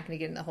 I'm not going to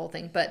get into the whole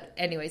thing. But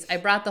anyways, I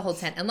brought the whole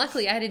tent. And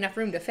luckily, I had enough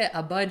room to fit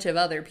a bunch of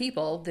other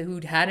people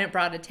who hadn't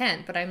brought a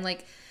tent. But I'm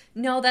like,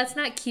 no, that's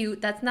not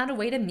cute. That's not a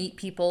way to meet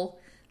people.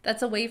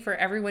 That's a way for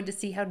everyone to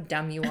see how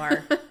dumb you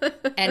are.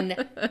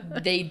 And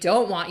they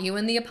don't want you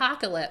in the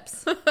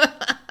apocalypse.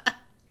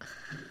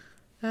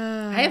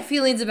 I have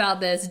feelings about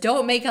this.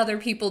 Don't make other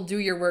people do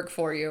your work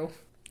for you.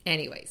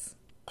 Anyways.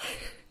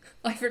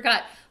 I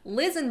forgot.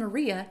 Liz and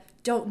Maria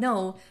don't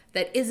know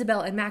that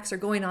Isabel and Max are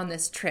going on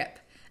this trip.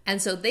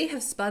 And so they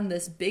have spun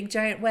this big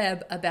giant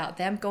web about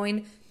them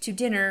going to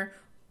dinner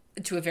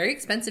to a very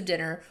expensive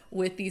dinner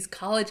with these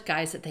college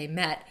guys that they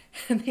met,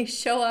 and they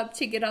show up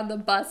to get on the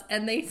bus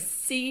and they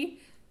see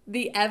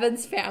the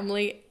Evans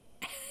family.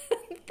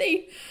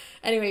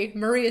 Anyway,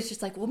 Maria's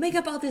just like, we'll make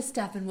up all this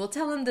stuff and we'll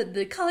tell them that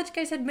the college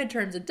guys had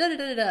midterms and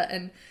da-da-da-da-da.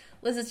 And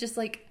Liz is just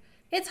like,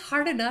 it's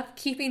hard enough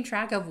keeping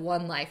track of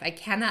one life. I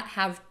cannot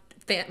have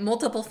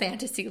multiple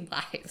fantasy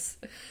lives.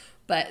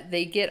 But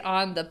they get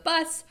on the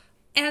bus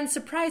and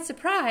surprise,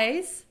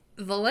 surprise,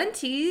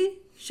 Valenti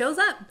shows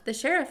up. The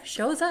sheriff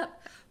shows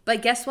up.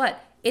 But guess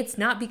what? It's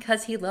not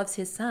because he loves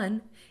his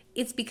son.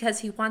 It's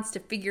because he wants to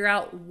figure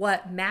out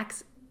what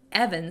Max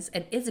Evans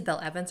and Isabel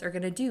Evans are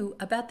going to do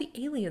about the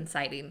alien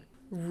sighting.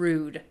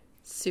 Rude.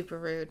 Super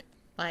rude.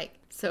 Like,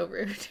 so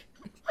rude.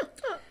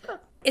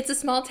 It's a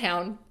small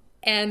town,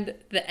 and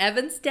the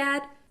Evans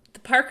dad, the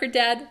Parker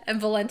dad, and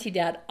Valenti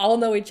dad all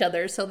know each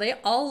other, so they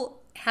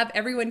all have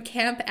everyone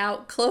camp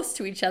out close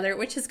to each other,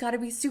 which has got to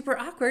be super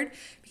awkward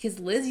because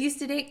Liz used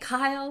to date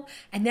Kyle,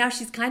 and now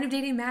she's kind of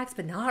dating Max,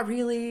 but not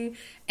really.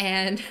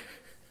 And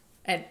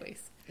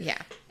anyways,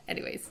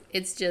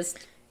 it's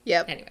just...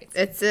 Yep. Anyways.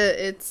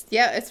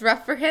 It's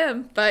rough for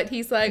him, but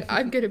he's like,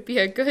 I'm going to be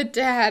a good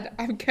dad.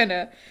 I'm going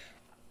to,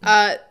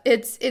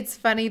 it's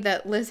funny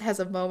that Liz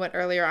has a moment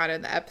earlier on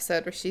in the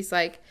episode where she's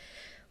like,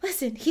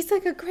 listen, he's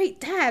like a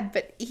great dad,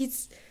 but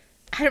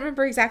I don't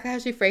remember exactly how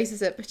she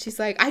phrases it, but she's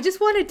like, I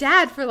just want a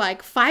dad for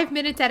like 5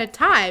 minutes at a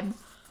time,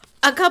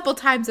 a couple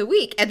times a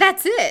week, and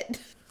that's it.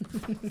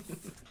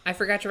 I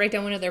forgot to write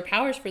down one of their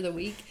powers for the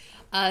week.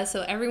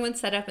 So everyone's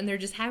set up and they're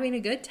just having a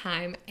good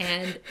time.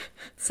 And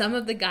some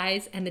of the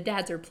guys and the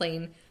dads are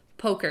playing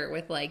poker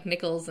with like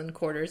nickels and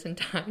quarters and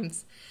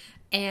dimes.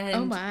 And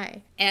oh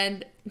my.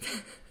 And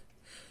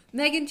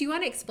Megan, do you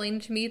want to explain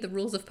to me the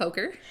rules of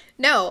poker?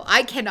 No,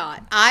 I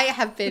cannot. I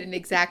have been in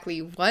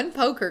exactly one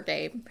poker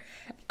game.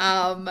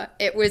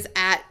 It was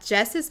at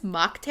Jess's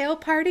mocktail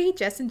party,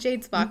 Jess and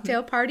Jane's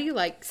mocktail party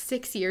like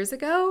 6 years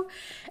ago.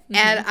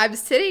 And I'm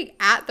sitting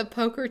at the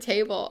poker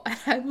table and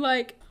I'm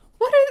like,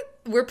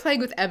 we're playing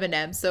with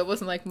M&M's, so it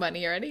wasn't like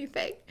money or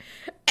anything.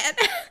 And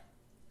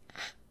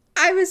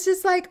I was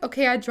just like,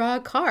 okay, I draw a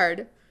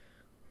card.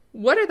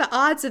 What are the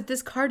odds of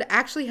this card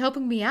actually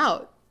helping me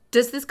out?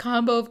 Does this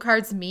combo of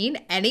cards mean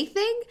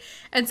anything?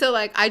 And so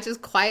like, I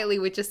just quietly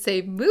would just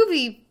say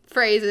movie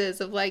phrases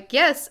of like,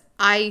 yes,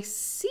 I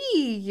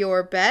see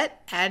your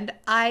bet and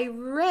I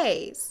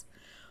raise.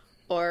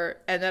 And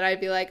then I'd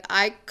be like,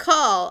 I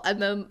call.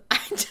 And then I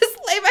just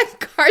lay my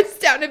cards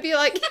down and be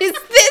like, is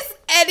this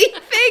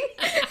anything?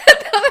 And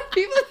the other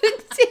people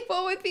at the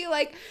table would be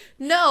like,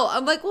 no.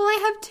 I'm like, well, I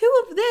have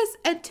 2 of this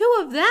and 2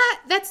 of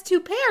that. That's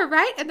 2 pair,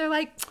 right? And they're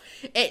like,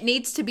 it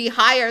needs to be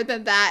higher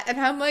than that. And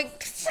I'm like,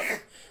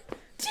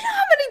 do you know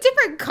how many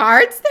different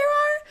cards there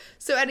are?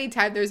 So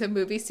anytime there's a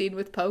movie scene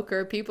with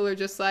poker, people are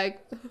just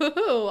like,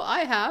 oh, I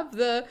have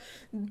the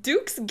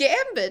Duke's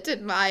Gambit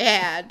in my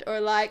hand.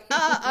 Or like,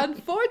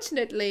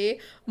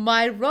 unfortunately,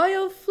 my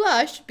royal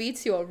flush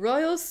beats your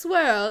royal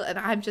swirl. And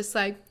I'm just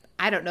like,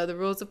 I don't know the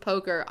rules of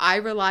poker. I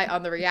rely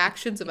on the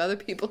reactions of other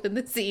people in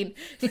the scene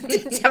to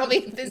tell me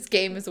if this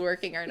game is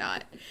working or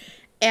not.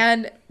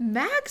 And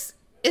Max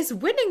is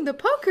winning the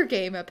poker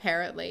game,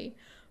 apparently.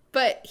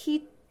 But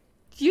he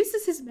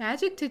uses his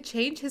magic to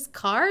change his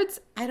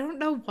cards. I don't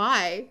know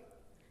why.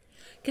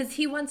 Because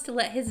he wants to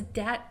let his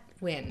dad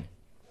win.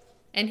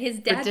 And his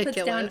dad Ridiculous.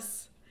 puts down...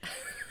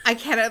 I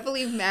cannot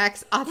believe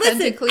Max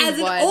authentically Listen,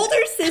 as won. an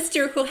older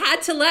sister who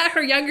had to let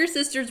her younger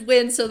sisters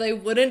win so they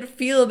wouldn't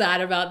feel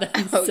bad about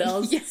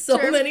themselves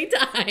many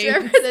times. Do you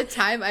remember the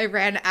time I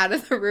ran out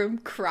of the room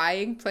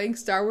crying playing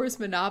Star Wars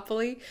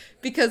Monopoly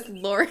because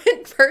Lauren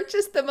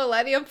purchased the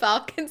Millennium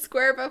Falcon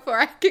Square before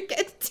I could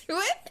get to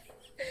it?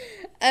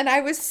 And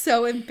I was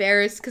so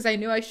embarrassed because I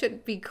knew I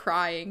shouldn't be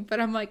crying. But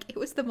I'm like, it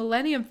was the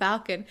Millennium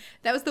Falcon.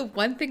 That was the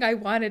one thing I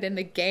wanted in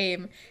the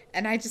game.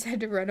 And I just had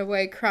to run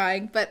away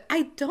crying. But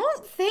I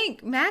don't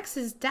think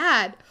Max's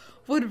dad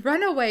would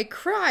run away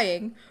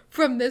crying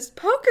from this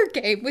poker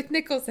game with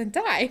nickels and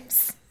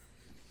dimes.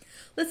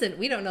 Listen,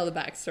 we don't know the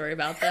backstory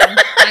about them.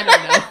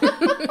 I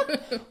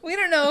don't know. We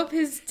don't know if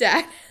his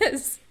dad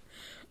is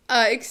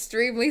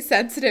extremely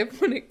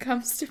sensitive when it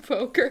comes to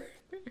poker.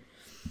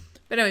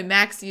 But anyway,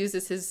 Max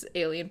uses his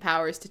alien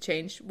powers to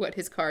change what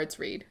his cards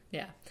read.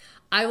 Yeah.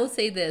 I will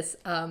say this.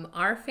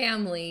 Our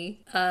family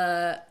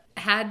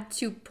had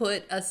to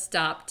put a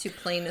stop to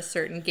playing a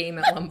certain game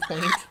at one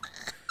point.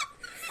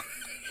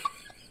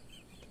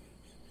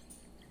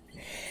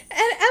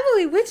 And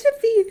Emily, which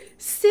of the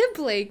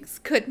siblings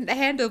couldn't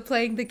handle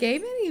playing the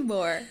game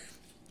anymore?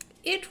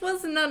 It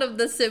was none of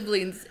the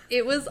siblings.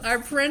 It was our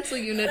parental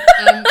unit.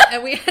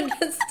 And we had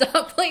to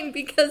stop playing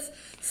because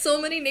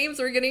so many names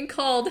were getting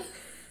called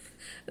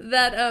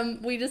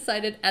that we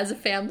decided as a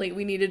family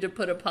we needed to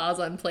put a pause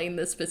on playing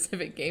this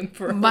specific game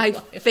for a my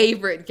while.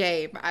 Favorite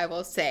game, I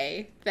will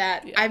say,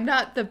 that I'm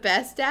not the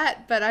best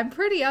at, but I'm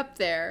pretty up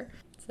there.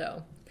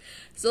 So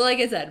like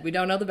I said, we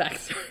don't know the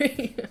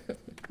backstory.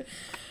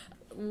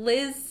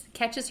 Liz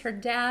catches her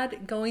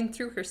dad going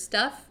through her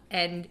stuff,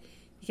 and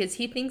because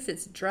he thinks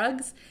it's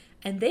drugs,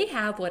 And they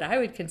have what I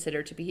would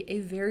consider to be a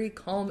very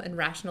calm and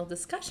rational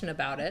discussion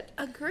about it.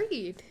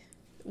 Agreed.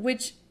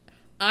 Which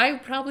I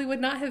probably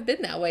would not have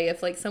been that way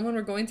if, like, someone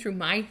were going through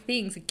my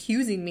things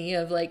accusing me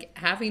of, like,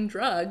 having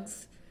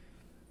drugs.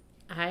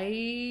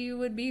 I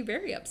would be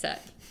very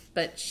upset.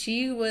 But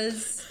she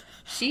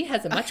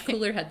has a much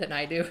cooler head than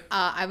I do.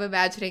 I'm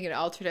imagining an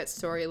alternate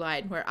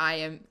storyline where I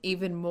am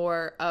even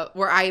more,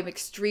 where I am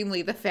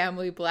extremely the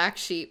family black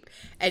sheep,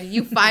 and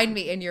you find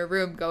me in your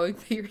room going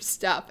through your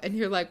stuff, and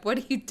you're like, what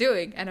are you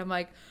doing? And I'm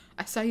like,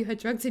 I saw you had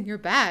drugs in your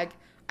bag.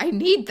 I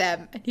need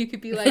them. And you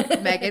could be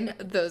like, Megan,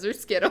 those are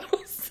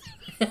Skittles.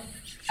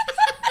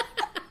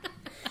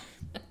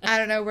 I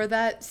don't know where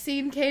that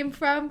scene came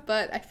from,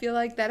 but I feel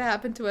like that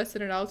happened to us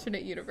in an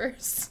alternate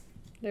universe.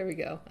 There we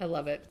go. I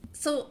love it.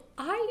 So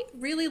I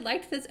really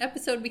liked this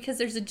episode because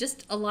there's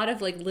just a lot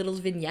of like little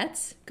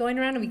vignettes going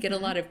around and we get a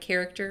lot of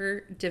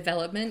character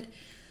development.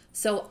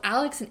 So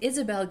Alex and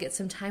Isabel get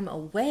some time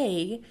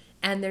away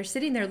and they're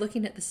sitting there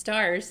looking at the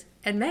stars.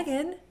 And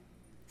Megan,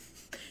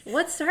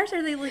 what stars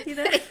are they looking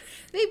at?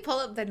 They pull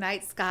up the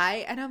night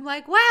sky and I'm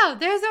like, wow,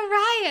 there's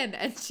Orion.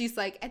 And she's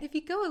like, and if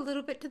you go a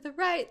little bit to the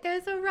right,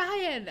 there's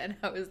Orion. And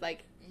I was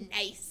like,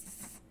 nice.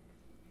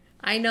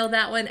 I know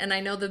that one, and I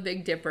know the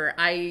Big Dipper.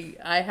 I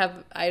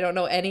don't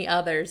know any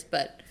others,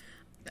 but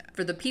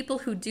for the people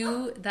who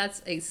do,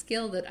 that's a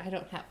skill that I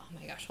don't have. Oh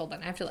my gosh, hold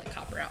on. I have to let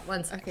Copper out.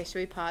 1 second. Okay, should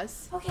we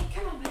pause? Okay,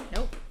 come on, buddy.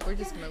 Nope, we're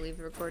just going to leave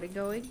the recording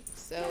going.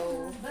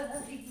 So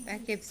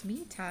that gives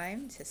me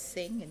time to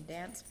sing and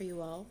dance for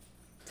you all,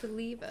 to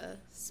leave a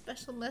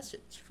special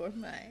message for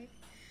my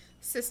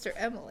sister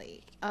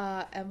Emily.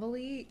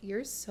 Emily,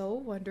 you're so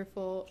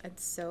wonderful and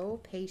so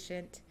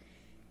patient.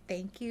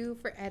 Thank you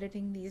for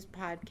editing these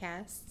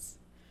podcasts.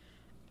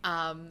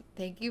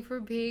 Thank you for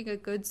being a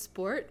good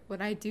sport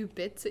when I do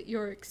bits at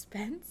your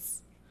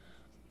expense.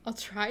 I'll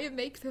try and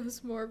make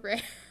those more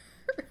rare.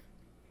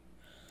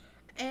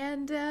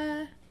 And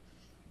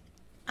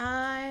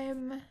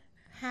I'm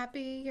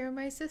happy you're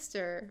my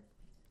sister,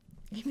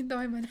 even though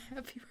I'm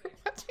unhappy we're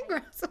watching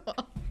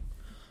Roswell.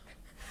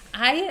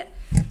 I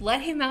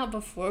let him out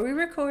before we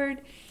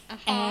record,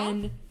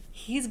 and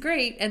he's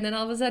great. And then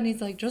all of a sudden he's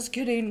like, just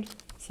kidding.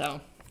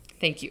 So...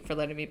 thank you for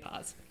letting me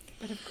pause.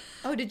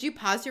 Oh, did you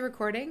pause your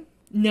recording?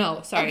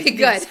 No, sorry. Okay,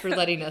 good. Thanks for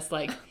letting us,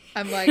 like...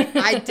 I'm like,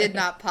 I did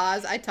not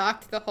pause. I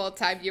talked the whole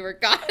time you were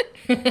gone.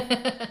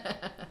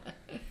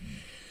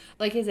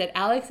 Like I said,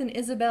 Alex and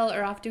Isabel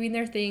are off doing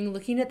their thing,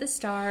 looking at the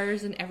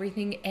stars and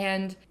everything,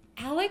 and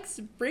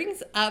Alex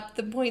brings up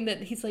the point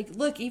that he's like,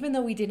 look, even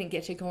though we didn't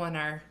get to go on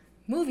our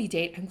movie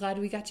date, I'm glad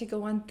we got to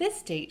go on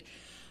this date.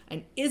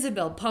 And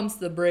Isabel pumps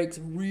the brakes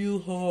real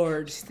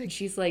hard.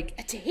 She's like,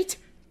 a date?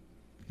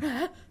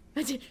 Huh?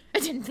 I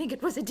didn't think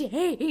it was a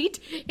date.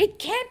 It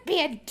can't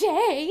be a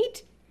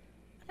date.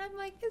 And I'm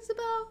like,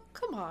 Isabel,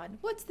 come on.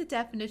 What's the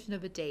definition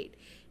of a date?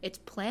 It's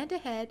planned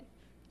ahead,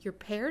 you're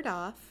paired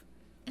off,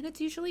 and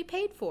it's usually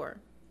paid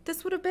for.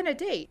 This would have been a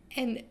date.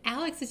 And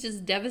Alex is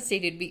just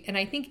devastated. And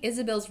I think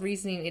Isabel's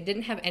reasoning, it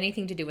didn't have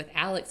anything to do with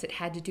Alex. It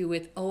had to do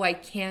with, oh, I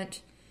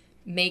can't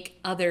make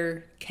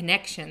other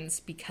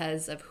connections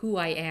because of who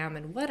I am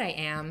and what I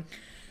am.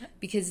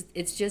 Because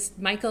it's just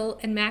Michael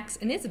and Max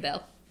and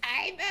Isabel.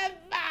 I'm a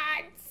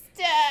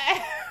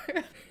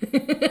monster.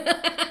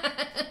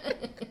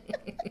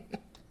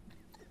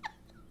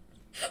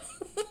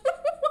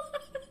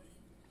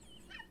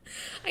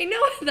 I know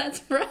what that's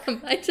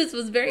from. I just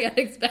was very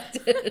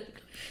unexpected.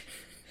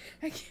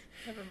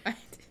 Never mind.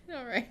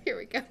 All right, here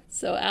we go.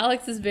 So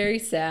Alex is very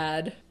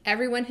sad.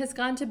 Everyone has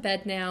gone to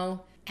bed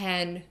now,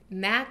 and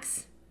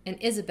Max and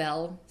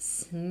Isabel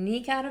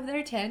sneak out of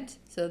their tent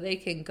so they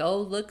can go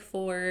look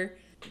for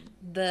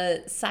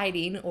the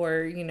sighting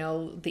or, you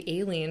know, the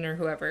alien or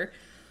whoever.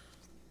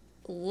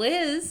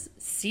 Liz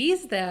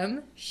sees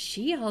them.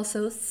 She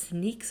also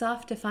sneaks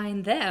off to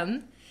find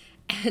them.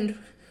 And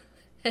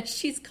as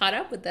she's caught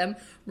up with them,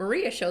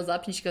 Maria shows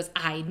up and she goes,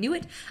 I knew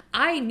it.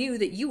 I knew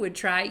that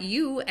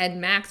you and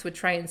Max would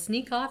try and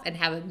sneak off and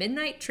have a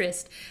midnight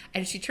tryst.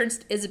 And she turns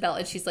to Isabel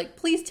and she's like,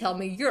 please tell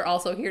me you're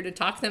also here to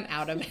talk them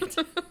out of it.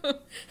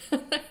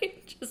 I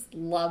just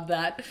love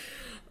that.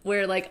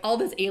 Where, like, all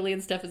this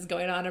alien stuff is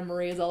going on and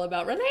Maria's all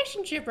about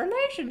relationship.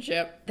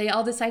 They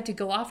all decide to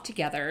go off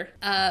together.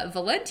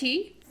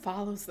 Valenti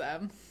follows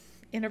them.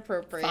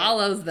 Inappropriate.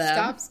 Follows them.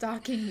 Stop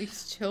stalking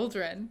these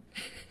children.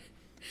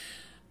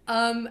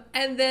 And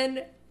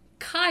then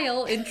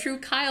Kyle, in true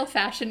Kyle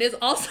fashion, is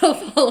also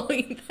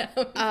following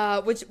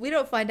them. Which we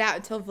don't find out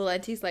until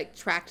Valenti's, like,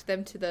 tracked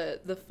them to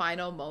the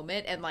final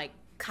moment. And, like,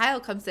 Kyle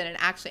comes in and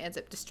actually ends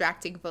up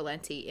distracting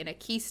Valenti in a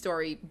key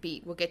story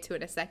beat we'll get to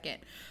in a second.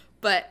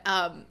 But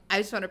I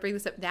just want to bring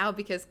this up now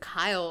because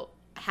Kyle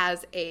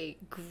has a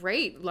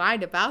great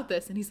line about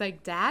this. And he's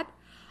like, Dad,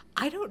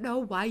 I don't know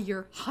why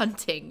you're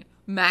hunting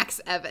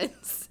Max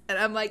Evans. And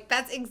I'm like,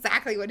 that's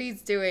exactly what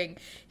he's doing.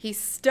 He's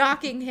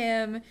stalking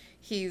him.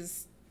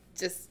 He's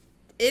just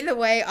in the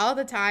way all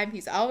the time.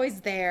 He's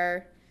always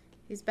there.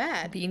 He's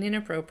bad. Being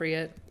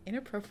inappropriate.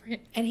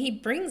 Inappropriate. And he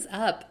brings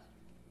up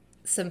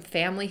some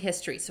family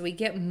history. So we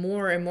get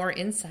more and more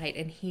insight,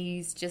 and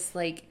he's just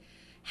like,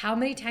 how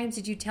many times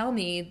did you tell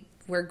me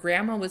where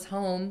grandma was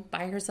home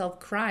by herself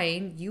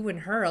crying, you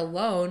and her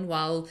alone,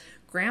 while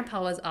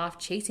grandpa was off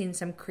chasing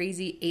some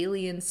crazy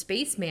alien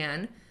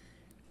spaceman?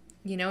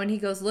 You know, and he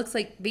goes, looks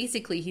like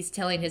basically he's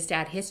telling his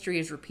dad history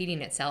is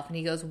repeating itself. And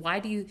he goes,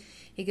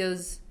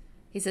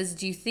 he says,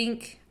 do you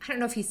think, I don't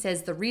know if he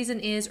says the reason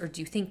is, or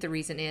do you think the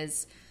reason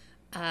is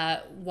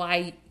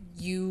why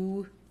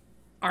you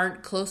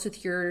aren't close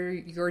with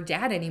your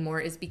dad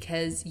anymore is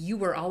because you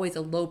were always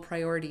a low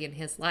priority in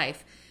his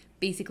life.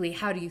 Basically,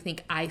 how do you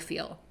think I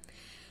feel?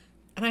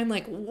 And I'm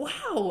like,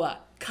 wow,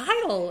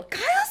 Kyle's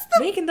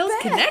making those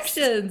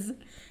connections.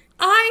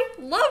 I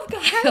love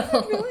Kyle.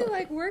 Kyle's really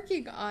like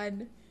working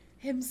on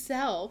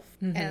himself,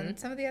 and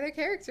some of the other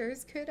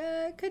characters could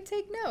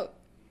take note.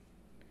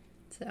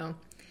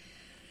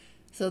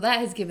 So that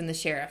has given the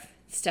sheriff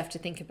stuff to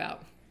think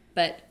about.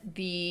 But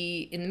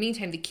in the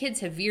meantime, the kids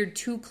have veered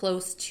too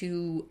close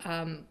to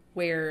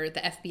where the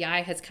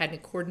FBI has kind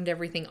of cordoned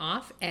everything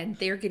off, and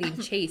they're getting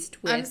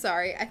chased with... I'm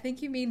sorry, I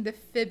think you mean the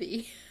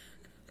Phoebe.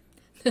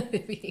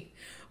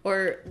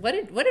 Or what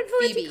did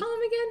Valenti call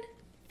him again?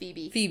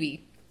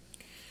 Phoebe.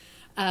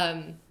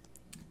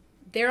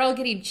 They're all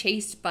getting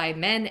chased by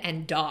men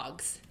and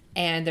dogs,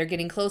 and they're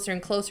getting closer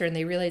and closer, and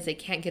they realize they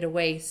can't get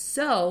away.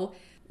 So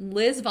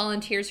Liz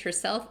volunteers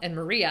herself and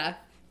Maria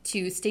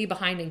to stay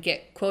behind and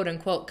get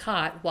quote-unquote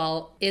caught,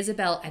 while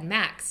Isabel and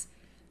Max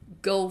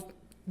go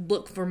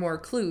look for more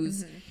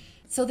clues.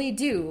 So they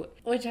do,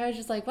 which I was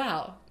just like,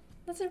 wow,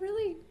 that's a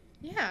really...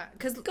 Yeah,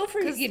 because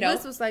you know.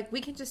 Liz was like,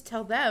 we can just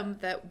tell them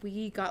that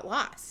we got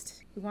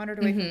lost. We wandered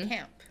away from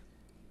camp.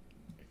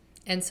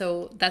 And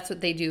so that's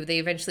what they do. They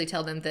eventually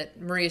tell them that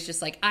Maria's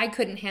just like, I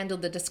couldn't handle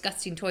the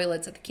disgusting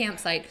toilets at the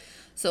campsite,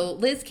 so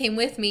Liz came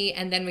with me,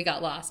 and then we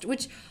got lost.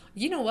 Which,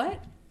 you know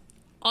what?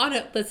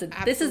 Listen,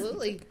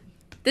 Absolutely.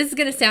 This is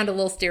going to sound a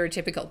little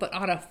stereotypical, but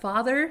on a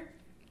father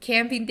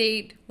camping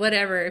date,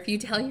 whatever, if you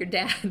tell your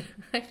dad,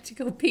 I have to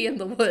go pee in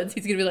the woods,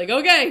 he's going to be like,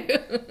 okay.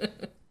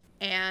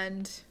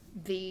 And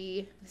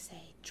the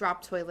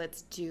drop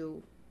toilets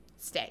do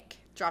stink.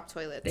 Drop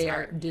toilets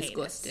are heinous,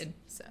 disgusted.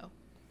 So,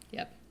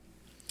 yep.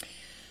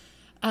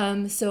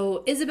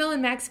 So Isabel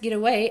and Max get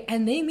away,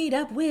 and they meet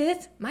up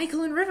with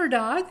Michael and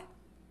Riverdog,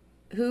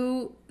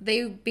 who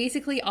they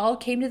basically all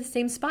came to the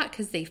same spot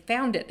because they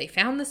found it. They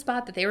found the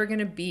spot that they were going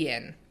to be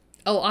in.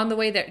 Oh, on the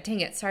way there, dang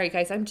it, sorry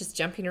guys, I'm just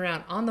jumping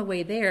around. On the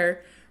way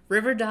there,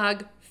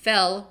 Riverdog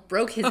fell,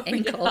 broke his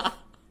ankle. Yeah.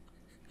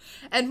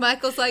 And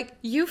Michael's like,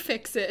 you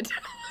fix it.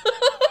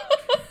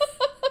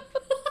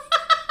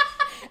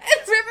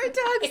 And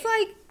Riverdog's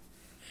like,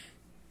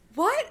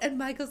 what? And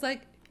Michael's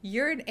like,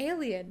 you're an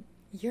alien.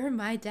 You're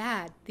my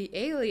dad, the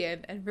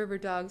alien. And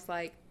Riverdog's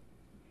like,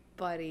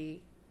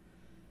 buddy,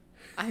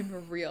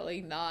 I'm really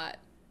not.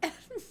 And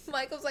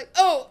Michael's like,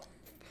 oh,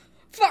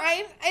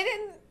 fine. I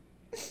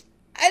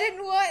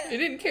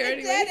didn't care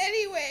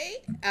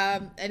anyway.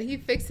 And he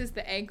fixes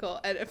the ankle.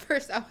 And at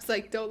first I was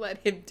like, don't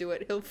let him do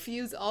it. He'll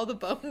fuse all the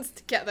bones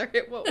together.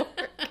 It won't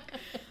work.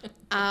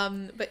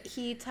 But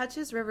he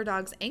touches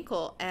Riverdog's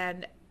ankle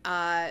and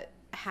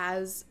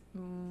has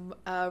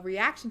a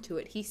reaction to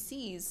it. He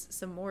sees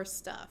some more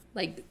stuff.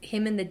 Like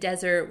him in the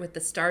desert with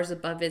the stars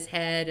above his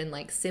head and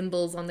like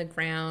symbols on the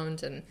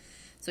ground. And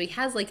so he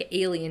has like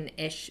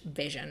alien-ish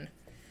vision.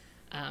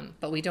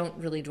 But we don't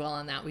really dwell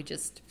on that. We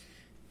just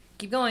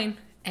keep going.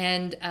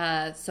 And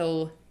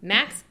so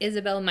Max,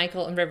 Isabel,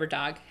 Michael, and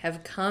Riverdog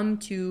have come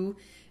to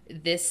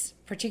this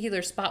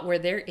particular spot where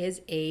there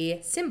is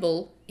a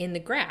symbol in the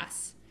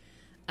grass,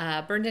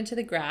 burned into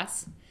the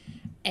grass.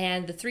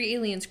 And the three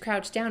aliens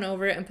crouch down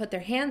over it and put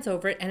their hands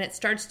over it, and it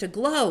starts to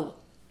glow,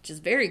 which is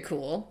very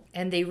cool.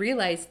 And they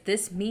realize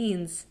this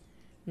means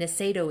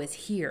Nacedo is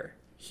here.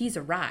 He's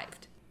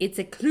arrived. It's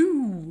a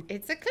clue.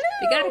 It's a clue.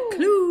 They got a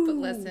clue. But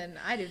listen,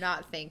 I do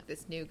not think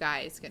this new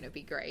guy is going to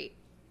be great.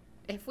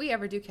 If we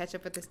ever do catch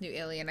up with this new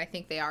alien, I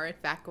think they are, in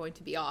fact, going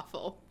to be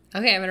awful.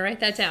 Okay, I'm going to write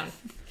that down.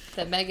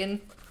 That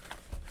Megan's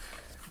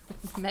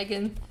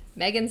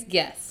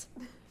guess.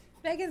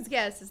 Megan's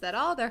guess is that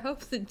all their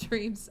hopes and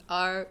dreams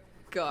are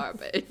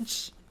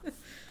garbage.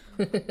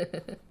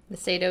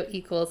 Nacedo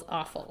equals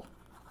awful.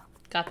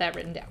 Got that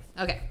written down.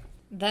 Okay.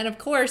 Then, of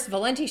course,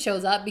 Valenti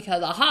shows up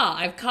because, aha,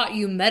 I've caught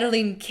you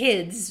meddling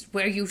kids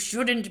where you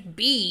shouldn't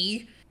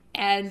be.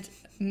 And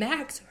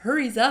Max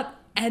hurries up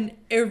and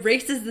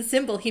erases the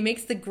symbol. He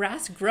makes the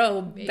grass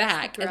grow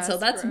back. And so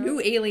that's new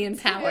alien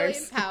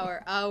powers.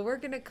 Alien power. We're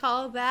going to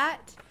call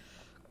that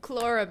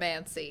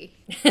chloromancy.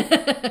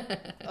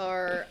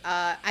 Or,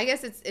 I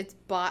guess it's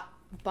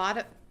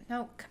bottom.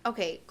 No,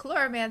 okay,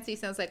 chloromancy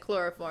sounds like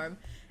chloroform,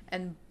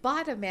 and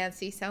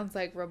botomancy sounds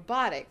like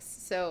robotics.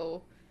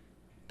 So,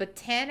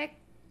 botanic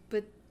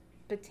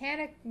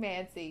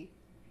mancy,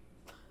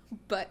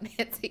 butt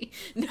Nancy.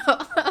 No.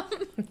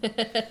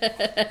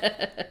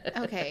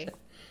 Okay,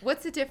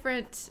 what's a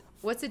different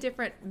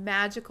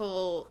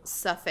magical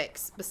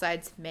suffix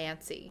besides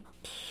mancy?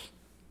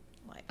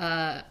 Like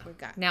We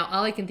got Now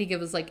all I can think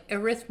of is like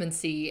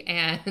arithmancy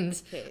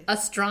and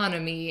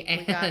astronomy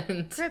and we got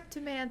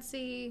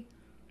cryptomancy.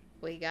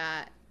 We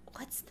got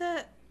what's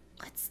the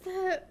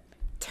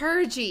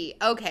Turgy.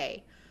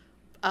 Okay.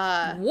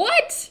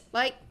 What?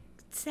 Like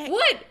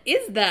What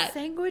is that?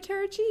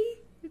 sanguiturgy?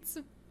 It's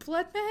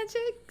blood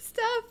magic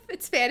stuff.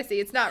 It's fantasy.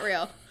 It's not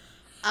real.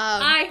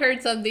 I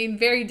heard something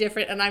very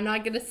different, and I'm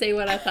not going to say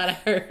what I thought I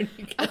heard.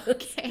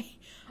 Okay.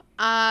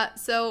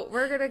 So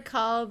we're going to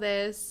call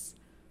this...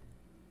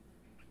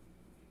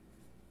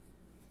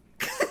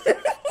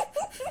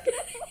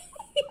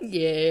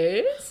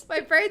 Yes. My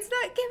brain's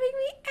not giving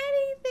me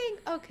anything.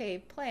 Okay,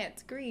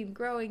 plants, green,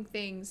 growing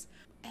things.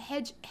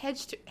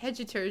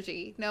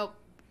 Hedgeturgy. Nope.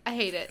 I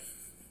hate it.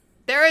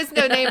 There is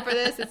no name for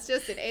this. It's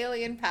just an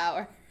alien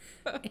power.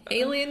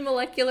 Alien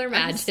molecular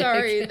magic. I'm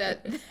sorry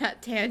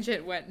that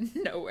tangent went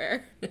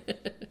nowhere.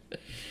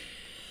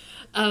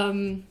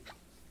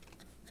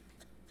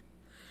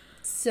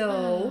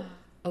 So,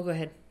 go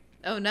ahead.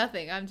 Oh,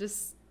 nothing.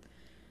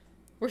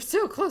 We're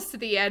so close to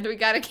the end. We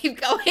gotta keep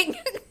going.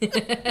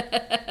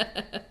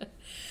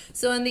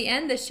 So in the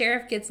end, the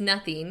sheriff gets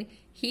nothing.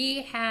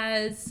 He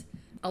has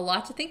a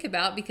lot to think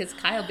about because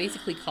Kyle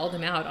basically called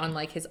him out on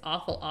like his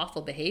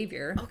awful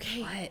behavior.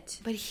 Okay. What?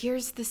 But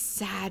here's the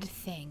sad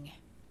thing.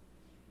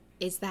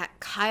 Is that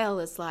Kyle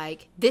is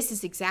like, this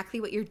is exactly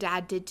what your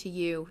dad did to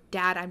you.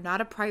 Dad, I'm not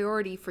a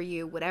priority for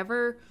you.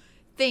 Whatever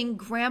thing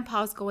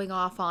Grandpa's going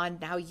off on,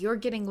 now you're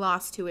getting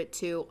lost to it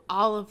too.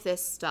 All of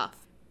this stuff.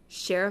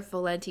 Sheriff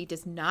Valenti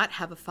does not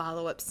have a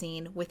follow-up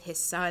scene with his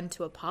son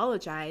to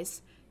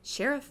apologize.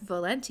 Sheriff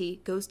Valenti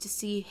goes to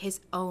see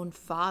his own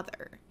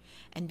father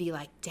and be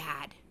like,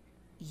 Dad,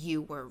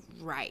 you were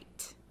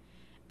right.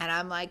 And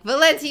I'm like,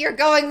 Valenti, you're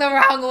going the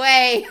wrong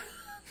way.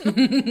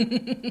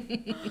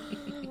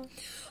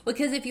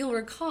 Because if you'll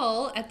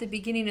recall, at the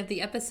beginning of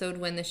the episode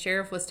when the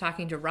sheriff was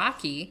talking to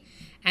Rocky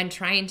and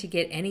trying to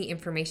get any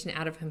information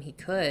out of him he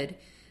could,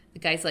 the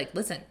guy's like,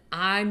 listen,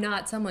 I'm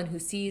not someone who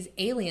sees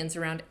aliens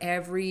around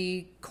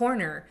every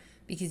corner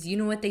because you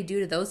know what they do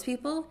to those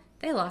people?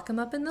 They lock them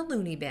up in the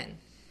loony bin.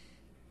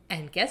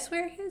 And guess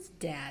where his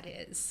dad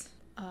is?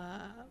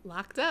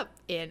 Locked up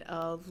in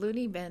a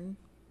loony bin.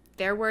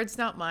 Their words,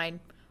 not mine.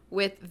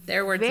 With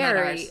Their words, not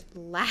very ours.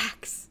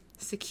 lax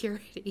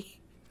security.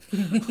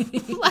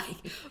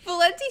 Like,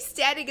 Valenti's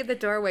standing in the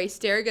doorway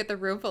staring at the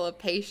room full of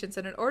patients,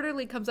 and an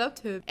orderly comes up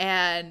to him,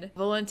 and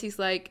Valenti's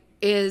like,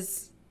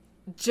 is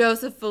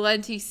Joseph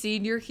Valenti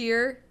Sr.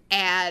 here?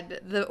 And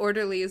the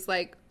orderly is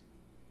like,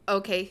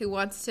 okay, who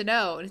wants to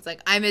know? And he's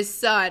like, I'm his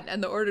son.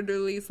 And the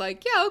orderly's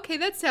like, yeah, okay,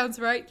 that sounds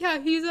right. Yeah,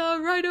 he's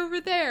right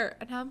over there.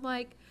 And I'm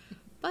like,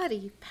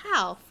 buddy,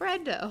 pal,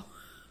 friendo.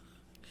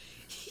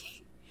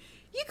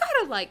 You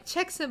gotta, like,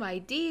 check some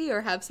ID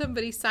or have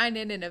somebody sign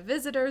in a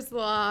visitor's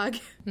log.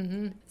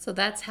 Mm-hmm. So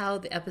that's how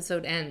the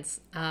episode ends.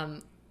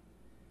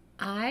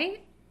 I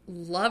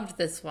loved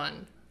this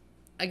one.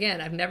 Again,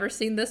 I've never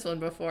seen this one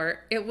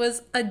before. It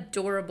was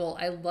adorable.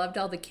 I loved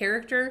all the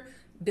character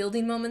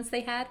building moments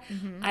they had.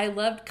 Mm-hmm. I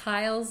loved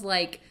Kyle's,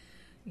 like,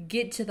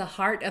 get to the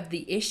heart of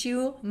the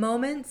issue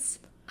moments.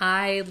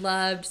 I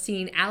loved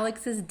seeing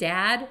Alex's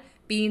dad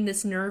being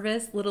this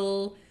nervous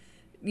little,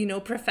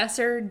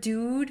 professor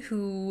dude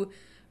who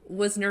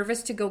was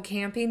nervous to go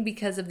camping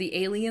because of the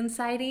alien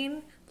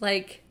sighting.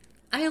 Like,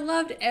 I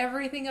loved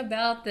everything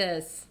about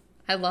this.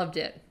 I loved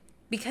it.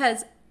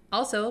 Because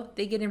also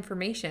they get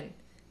information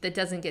that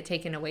doesn't get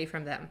taken away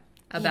from them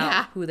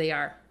about who they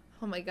are.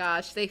 Oh my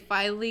gosh, they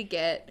finally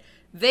get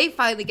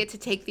to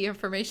take the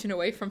information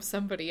away from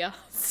somebody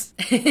else.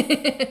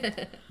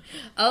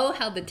 Oh,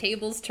 how the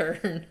tables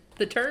turn.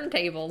 The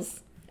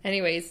turntables.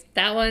 Anyways,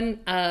 that one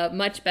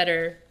much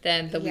better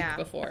than the week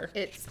before.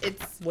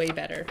 It's way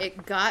better.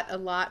 It got a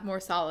lot more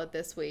solid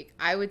this week.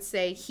 I would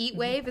say Heat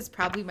Wave is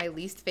probably my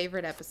least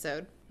favorite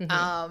episode.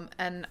 Mm-hmm.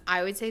 And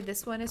I would say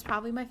this one is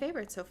probably my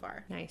favorite so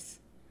far.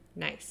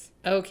 Nice.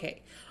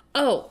 Okay.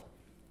 Oh,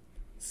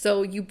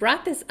 so you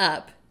brought this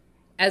up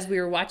as we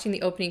were watching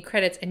the opening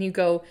credits and you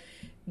go,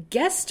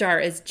 guest star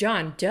is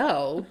John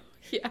Doe.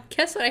 Yeah.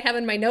 Guess what I have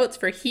in my notes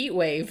for Heat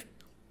Wave?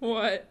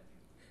 What?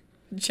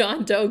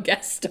 John Doe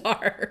guest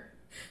star.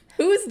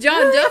 Who's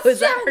John Doe? Is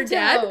that her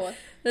dad?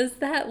 Is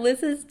that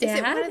Liz's dad? Is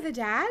it one of the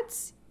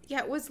dads?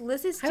 Yeah, was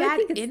Liz's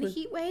dad in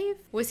Heat Wave?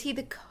 Was he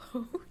the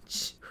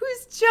coach?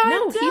 Who's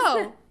John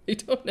Doe? I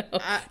don't know.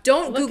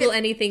 Don't Google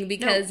anything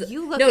because... No,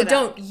 you look it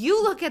up.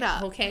 You look it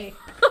up. Okay.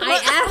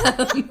 I am.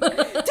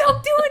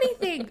 Don't do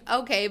anything.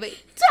 Okay, but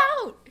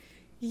don't.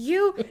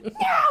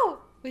 No.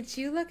 Would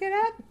you look it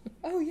up?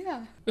 Oh,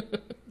 yeah.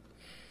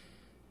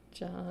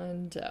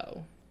 John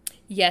Doe.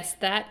 Yes,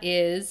 that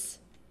is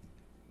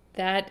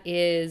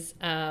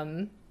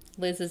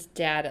Liz's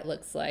dad, it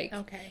looks like.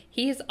 Okay.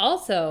 He's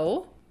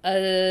also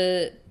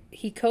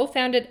he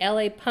co-founded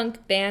LA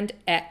punk band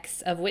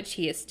X, of which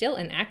he is still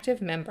an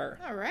active member.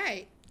 All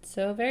right.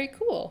 So very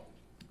cool.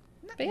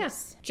 Nice. But yeah,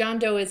 John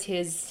Doe is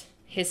his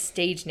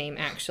stage name,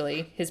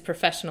 actually, his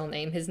professional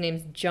name. His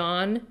name's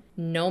John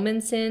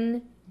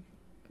Nomenson.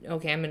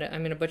 Okay, I'm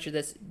gonna butcher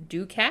this.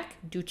 Duchak.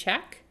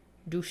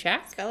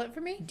 Duchac? Spell it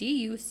for me?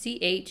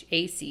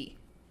 Duchac.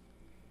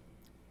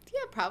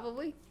 Yeah,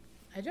 probably.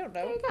 I don't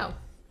know. There you go.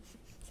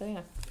 So,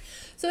 yeah.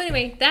 So,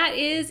 anyway, that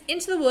is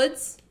Into the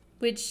Woods,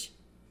 which,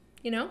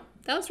 that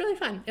was really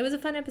fun. It was a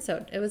fun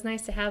episode. It was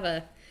nice to have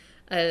a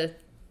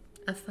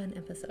fun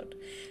episode.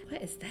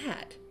 What is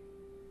that?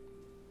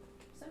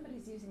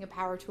 Somebody's using a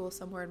power tool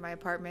somewhere in my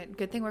apartment.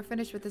 Good thing we're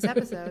finished with this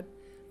episode.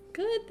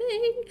 Good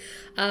thing.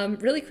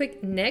 Really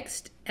quick,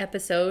 next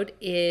episode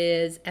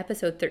is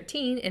episode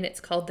 13, and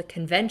it's called The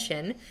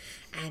Convention.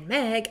 And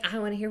Meg, I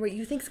want to hear what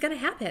you think is going to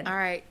happen. All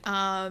right.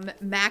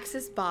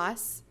 Max's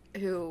boss,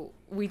 who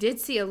we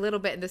did see a little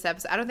bit in this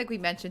episode. I don't think we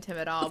mentioned him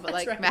at all, but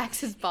right.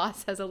 Max's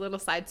boss has a little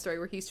side story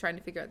where he's trying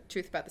to figure out the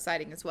truth about the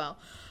sighting as well.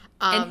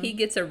 And he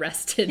gets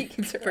arrested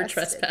for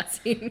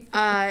trespassing.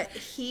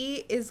 He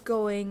is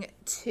going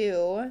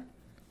to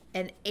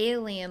an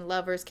alien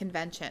lovers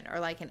convention, or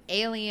like an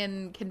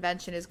alien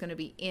convention is going to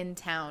be in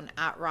town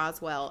at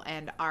Roswell,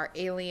 and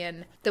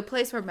the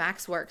place where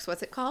Max works,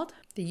 what's it called?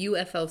 The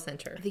UFO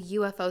Center. The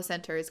UFO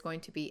Center is going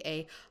to be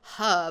a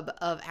hub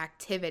of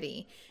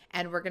activity,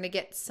 and we're going to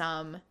get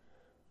some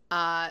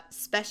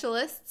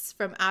specialists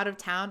from out of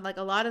town. Like,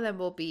 a lot of them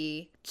will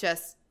be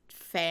just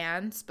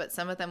fans, but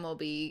some of them will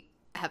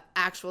have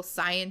actual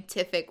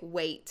scientific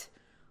weight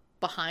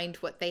behind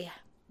what they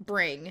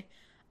bring.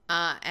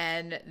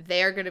 And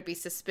they're going to be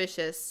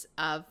suspicious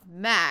of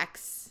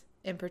Max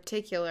in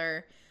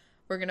particular.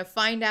 We're going to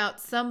find out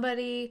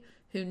somebody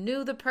who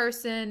knew the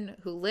person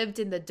who lived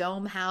in the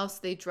dome house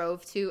they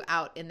drove to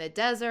out in the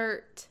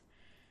desert.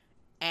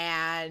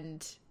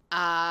 And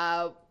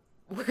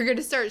we're going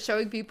to start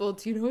showing people,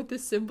 do you know what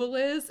this symbol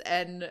is?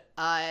 And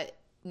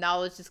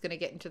knowledge is going to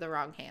get into the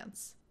wrong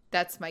hands.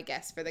 That's my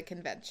guess for the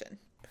convention.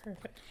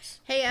 Perfect.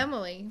 Hey,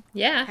 Emily.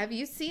 Yeah? Have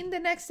you seen the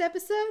next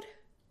episode?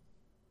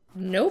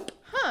 Nope.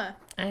 Huh.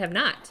 I have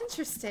not.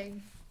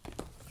 Interesting.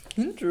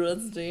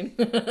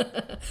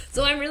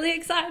 So I'm really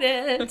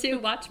excited to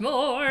watch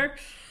more.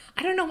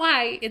 I don't know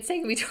why it's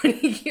taken me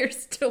 20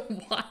 years to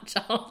watch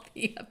all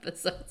the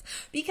episodes.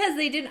 Because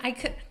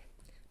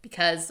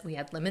because we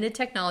had limited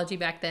technology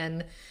back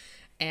then,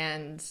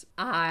 and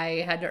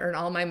I had to earn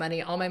all my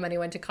money. All my money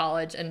went to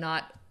college and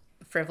not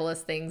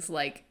frivolous things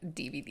like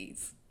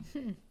DVDs.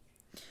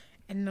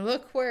 And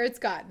look where it's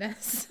gotten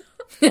us.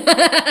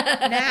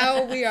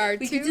 Now we are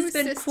two sisters. We can just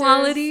spend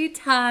quality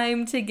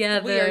time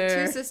together. We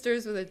are two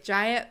sisters with a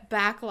giant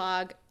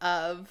backlog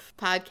of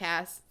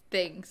podcast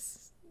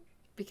things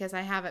because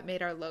I haven't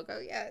made our logo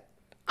yet.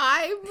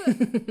 I'm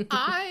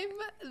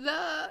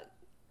the...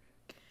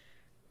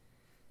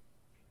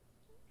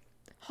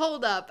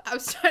 Hold up. I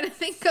was trying to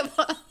think of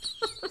a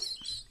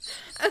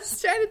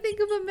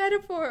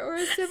metaphor or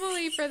a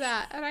simile for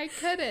that, and I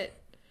couldn't.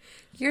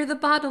 You're the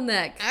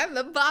bottleneck. I'm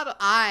the bottle.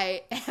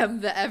 I am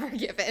the Ever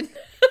Given.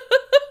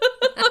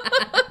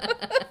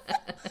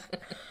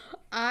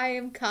 I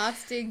am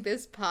costing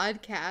this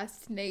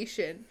podcast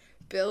nation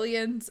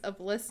billions of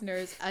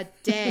listeners a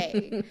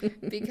day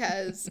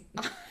because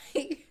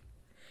I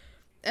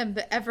am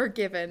the Ever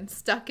Given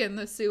stuck in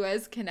the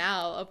Suez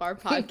Canal of our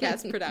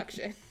podcast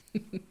production.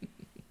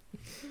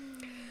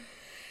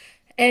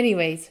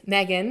 Anyways,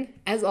 Megan,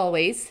 as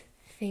always,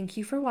 thank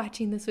you for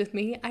watching this with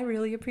me. I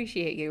really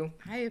appreciate you.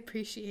 I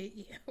appreciate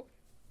you.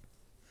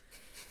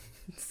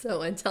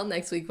 So until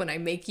next week when I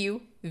make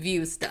you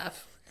view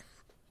stuff.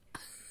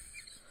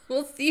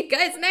 We'll see you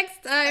guys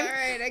next time. All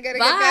right, I gotta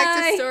get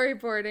back to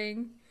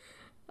storyboarding.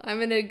 I'm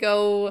gonna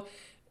go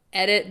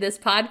edit this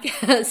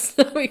podcast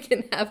so we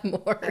can have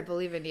more. I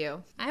believe in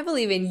you. I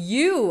believe in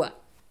you.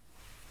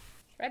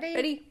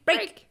 Ready?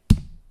 Break.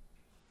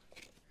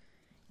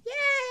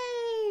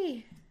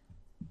 Yay!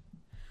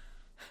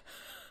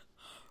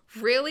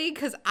 Really?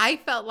 Because I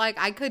felt like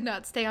I could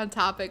not stay on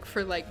topic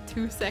for like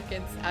 2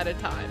 seconds at a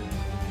time.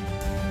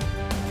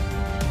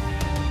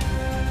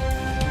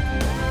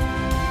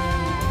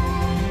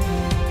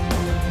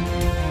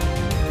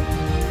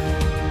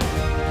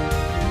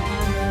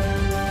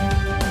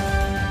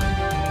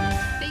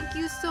 Thank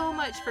you so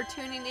much for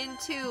tuning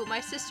into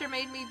My Sister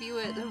Made Me View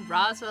It, the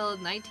Roswell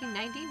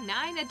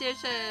 1999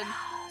 edition.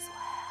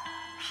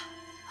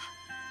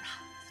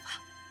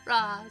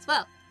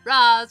 Roswell.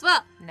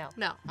 No.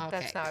 Okay.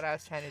 That's not what I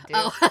was trying to do.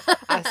 Oh.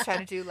 I was trying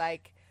to do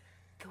like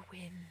the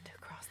wind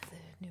across the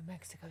New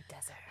Mexico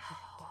desert.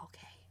 Oh,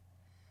 okay.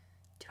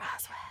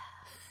 Roswell.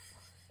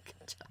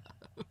 Good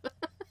job.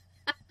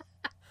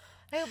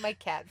 I hope my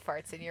cat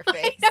farts in your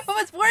face. I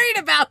was worried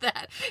about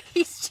that.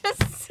 He's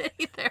just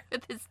sitting there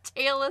with his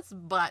tailless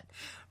butt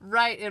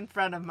right in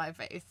front of my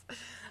face.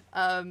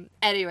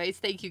 Anyways,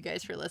 thank you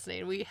guys for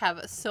listening. We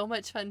have so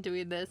much fun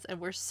doing this,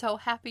 and we're so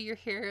happy you're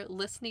here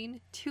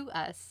listening to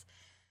us.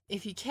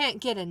 If you can't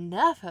get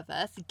enough of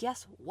us,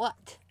 guess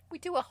what? We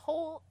do a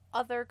whole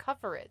other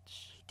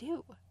coverage. We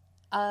do.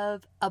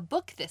 Of a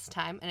book this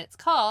time, and it's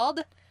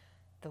called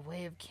The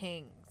Way of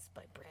Kings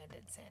by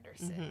Brandon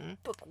Sanderson. Mm-hmm.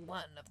 Book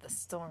 1 of the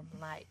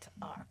Stormlight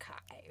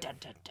Archive. Dun,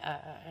 dun,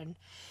 dun.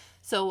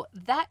 So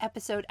that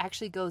episode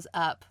actually goes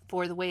up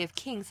for The Way of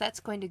Kings. That's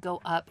going to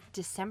go up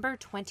December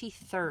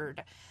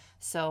 23rd.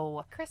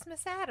 So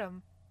Christmas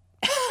Adam.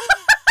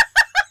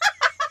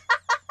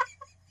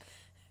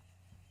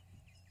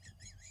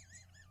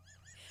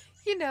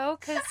 You know,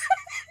 because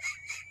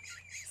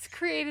it's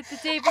created the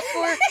day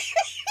before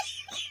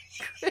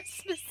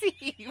Christmas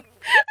Eve.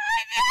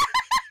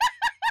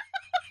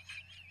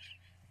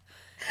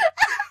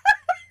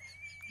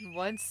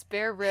 One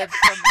spare rib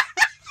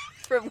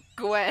from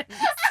Gwen.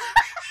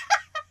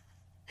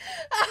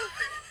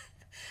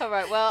 All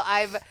right, well,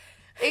 I've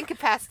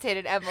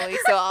incapacitated Emily,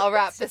 so I'll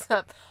wrap this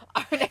up.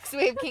 Our next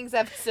Wave Kings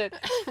episode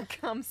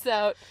comes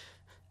out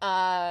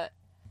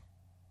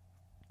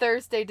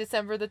Thursday,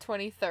 December the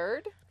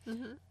 23rd.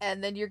 Mm-hmm.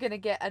 And then you're going to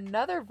get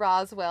another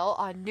Roswell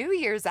on New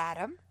Year's,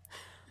 Adam.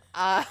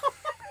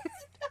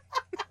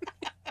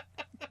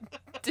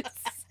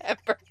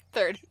 December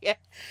 30th.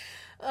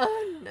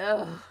 Oh,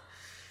 no.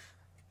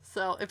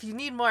 So if you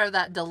need more of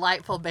that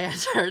delightful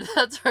banter,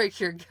 that's where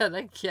you're going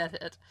to get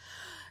it.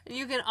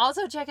 You can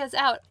also check us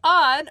out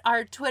on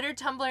our Twitter,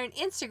 Tumblr, and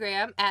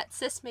Instagram at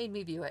Sis Made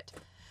Me View It,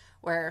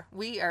 where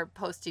we are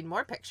posting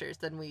more pictures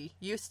than we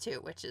used to,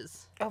 which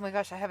is... Oh my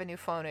gosh, I have a new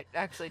phone. It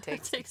actually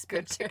takes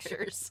good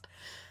pictures.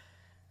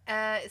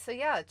 So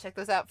yeah, check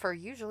those out for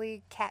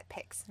usually cat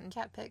pics. And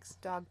cat pics.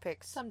 Dog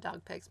pics. Some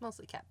dog pics,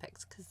 mostly cat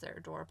pics, because they're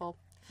adorable.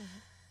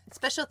 Mm-hmm.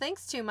 Special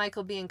thanks to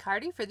Michael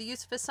Biancardi for the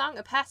use of his song,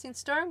 A Passing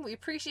Storm. We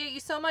appreciate you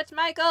so much,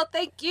 Michael.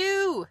 Thank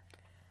you!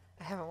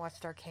 I haven't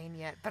watched Arcane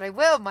yet, but I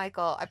will,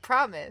 Michael. I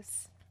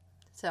promise.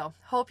 So,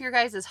 hope your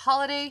guys'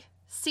 holiday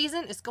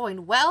season is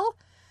going well,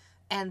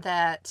 and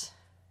that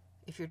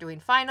if you're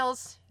doing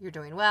finals, you're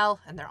doing well,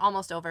 and they're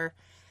almost over.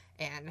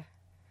 And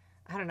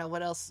I don't know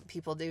what else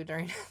people do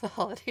during the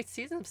holiday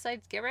season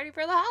besides get ready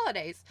for the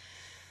holidays,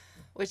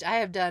 which I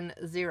have done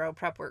zero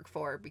prep work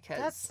for because...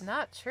 That's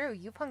not true.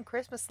 You've hung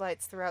Christmas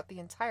lights throughout the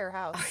entire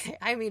house. Okay,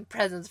 I mean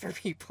presents for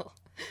people,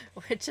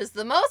 which is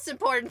the most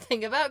important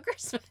thing about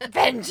Christmas.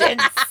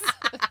 Vengeance!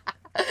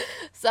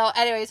 So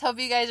anyways, hope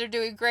you guys are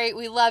doing great.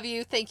 We love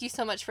you. Thank you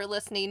so much for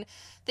listening.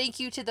 Thank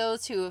you to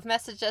those who have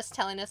messaged us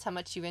telling us how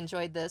much you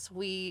enjoyed this.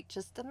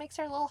 That makes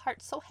our little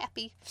hearts so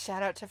happy.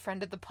 Shout out to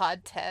friend of the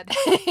pod, Ted.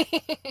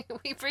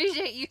 We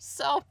appreciate you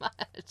so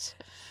much.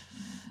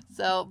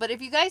 So, but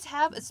if you guys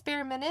have a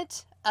spare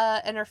minute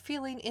and are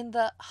feeling in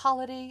the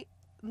holiday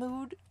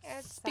mood,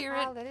 It's spirit,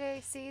 the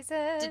holiday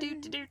season.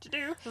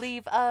 to-do.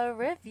 Leave a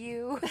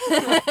review.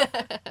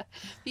 If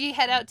you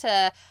head out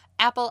to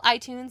Apple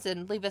iTunes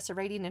and leave us a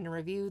rating and a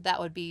review, that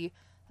would be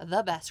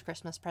the best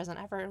Christmas present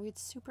ever. We'd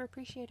super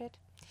appreciate it.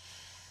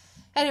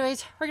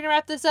 Anyways, we're going to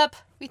wrap this up.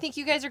 We think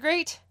you guys are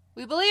great.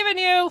 We believe in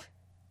you.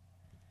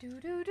 Do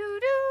do do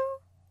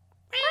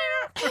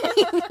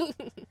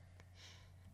do.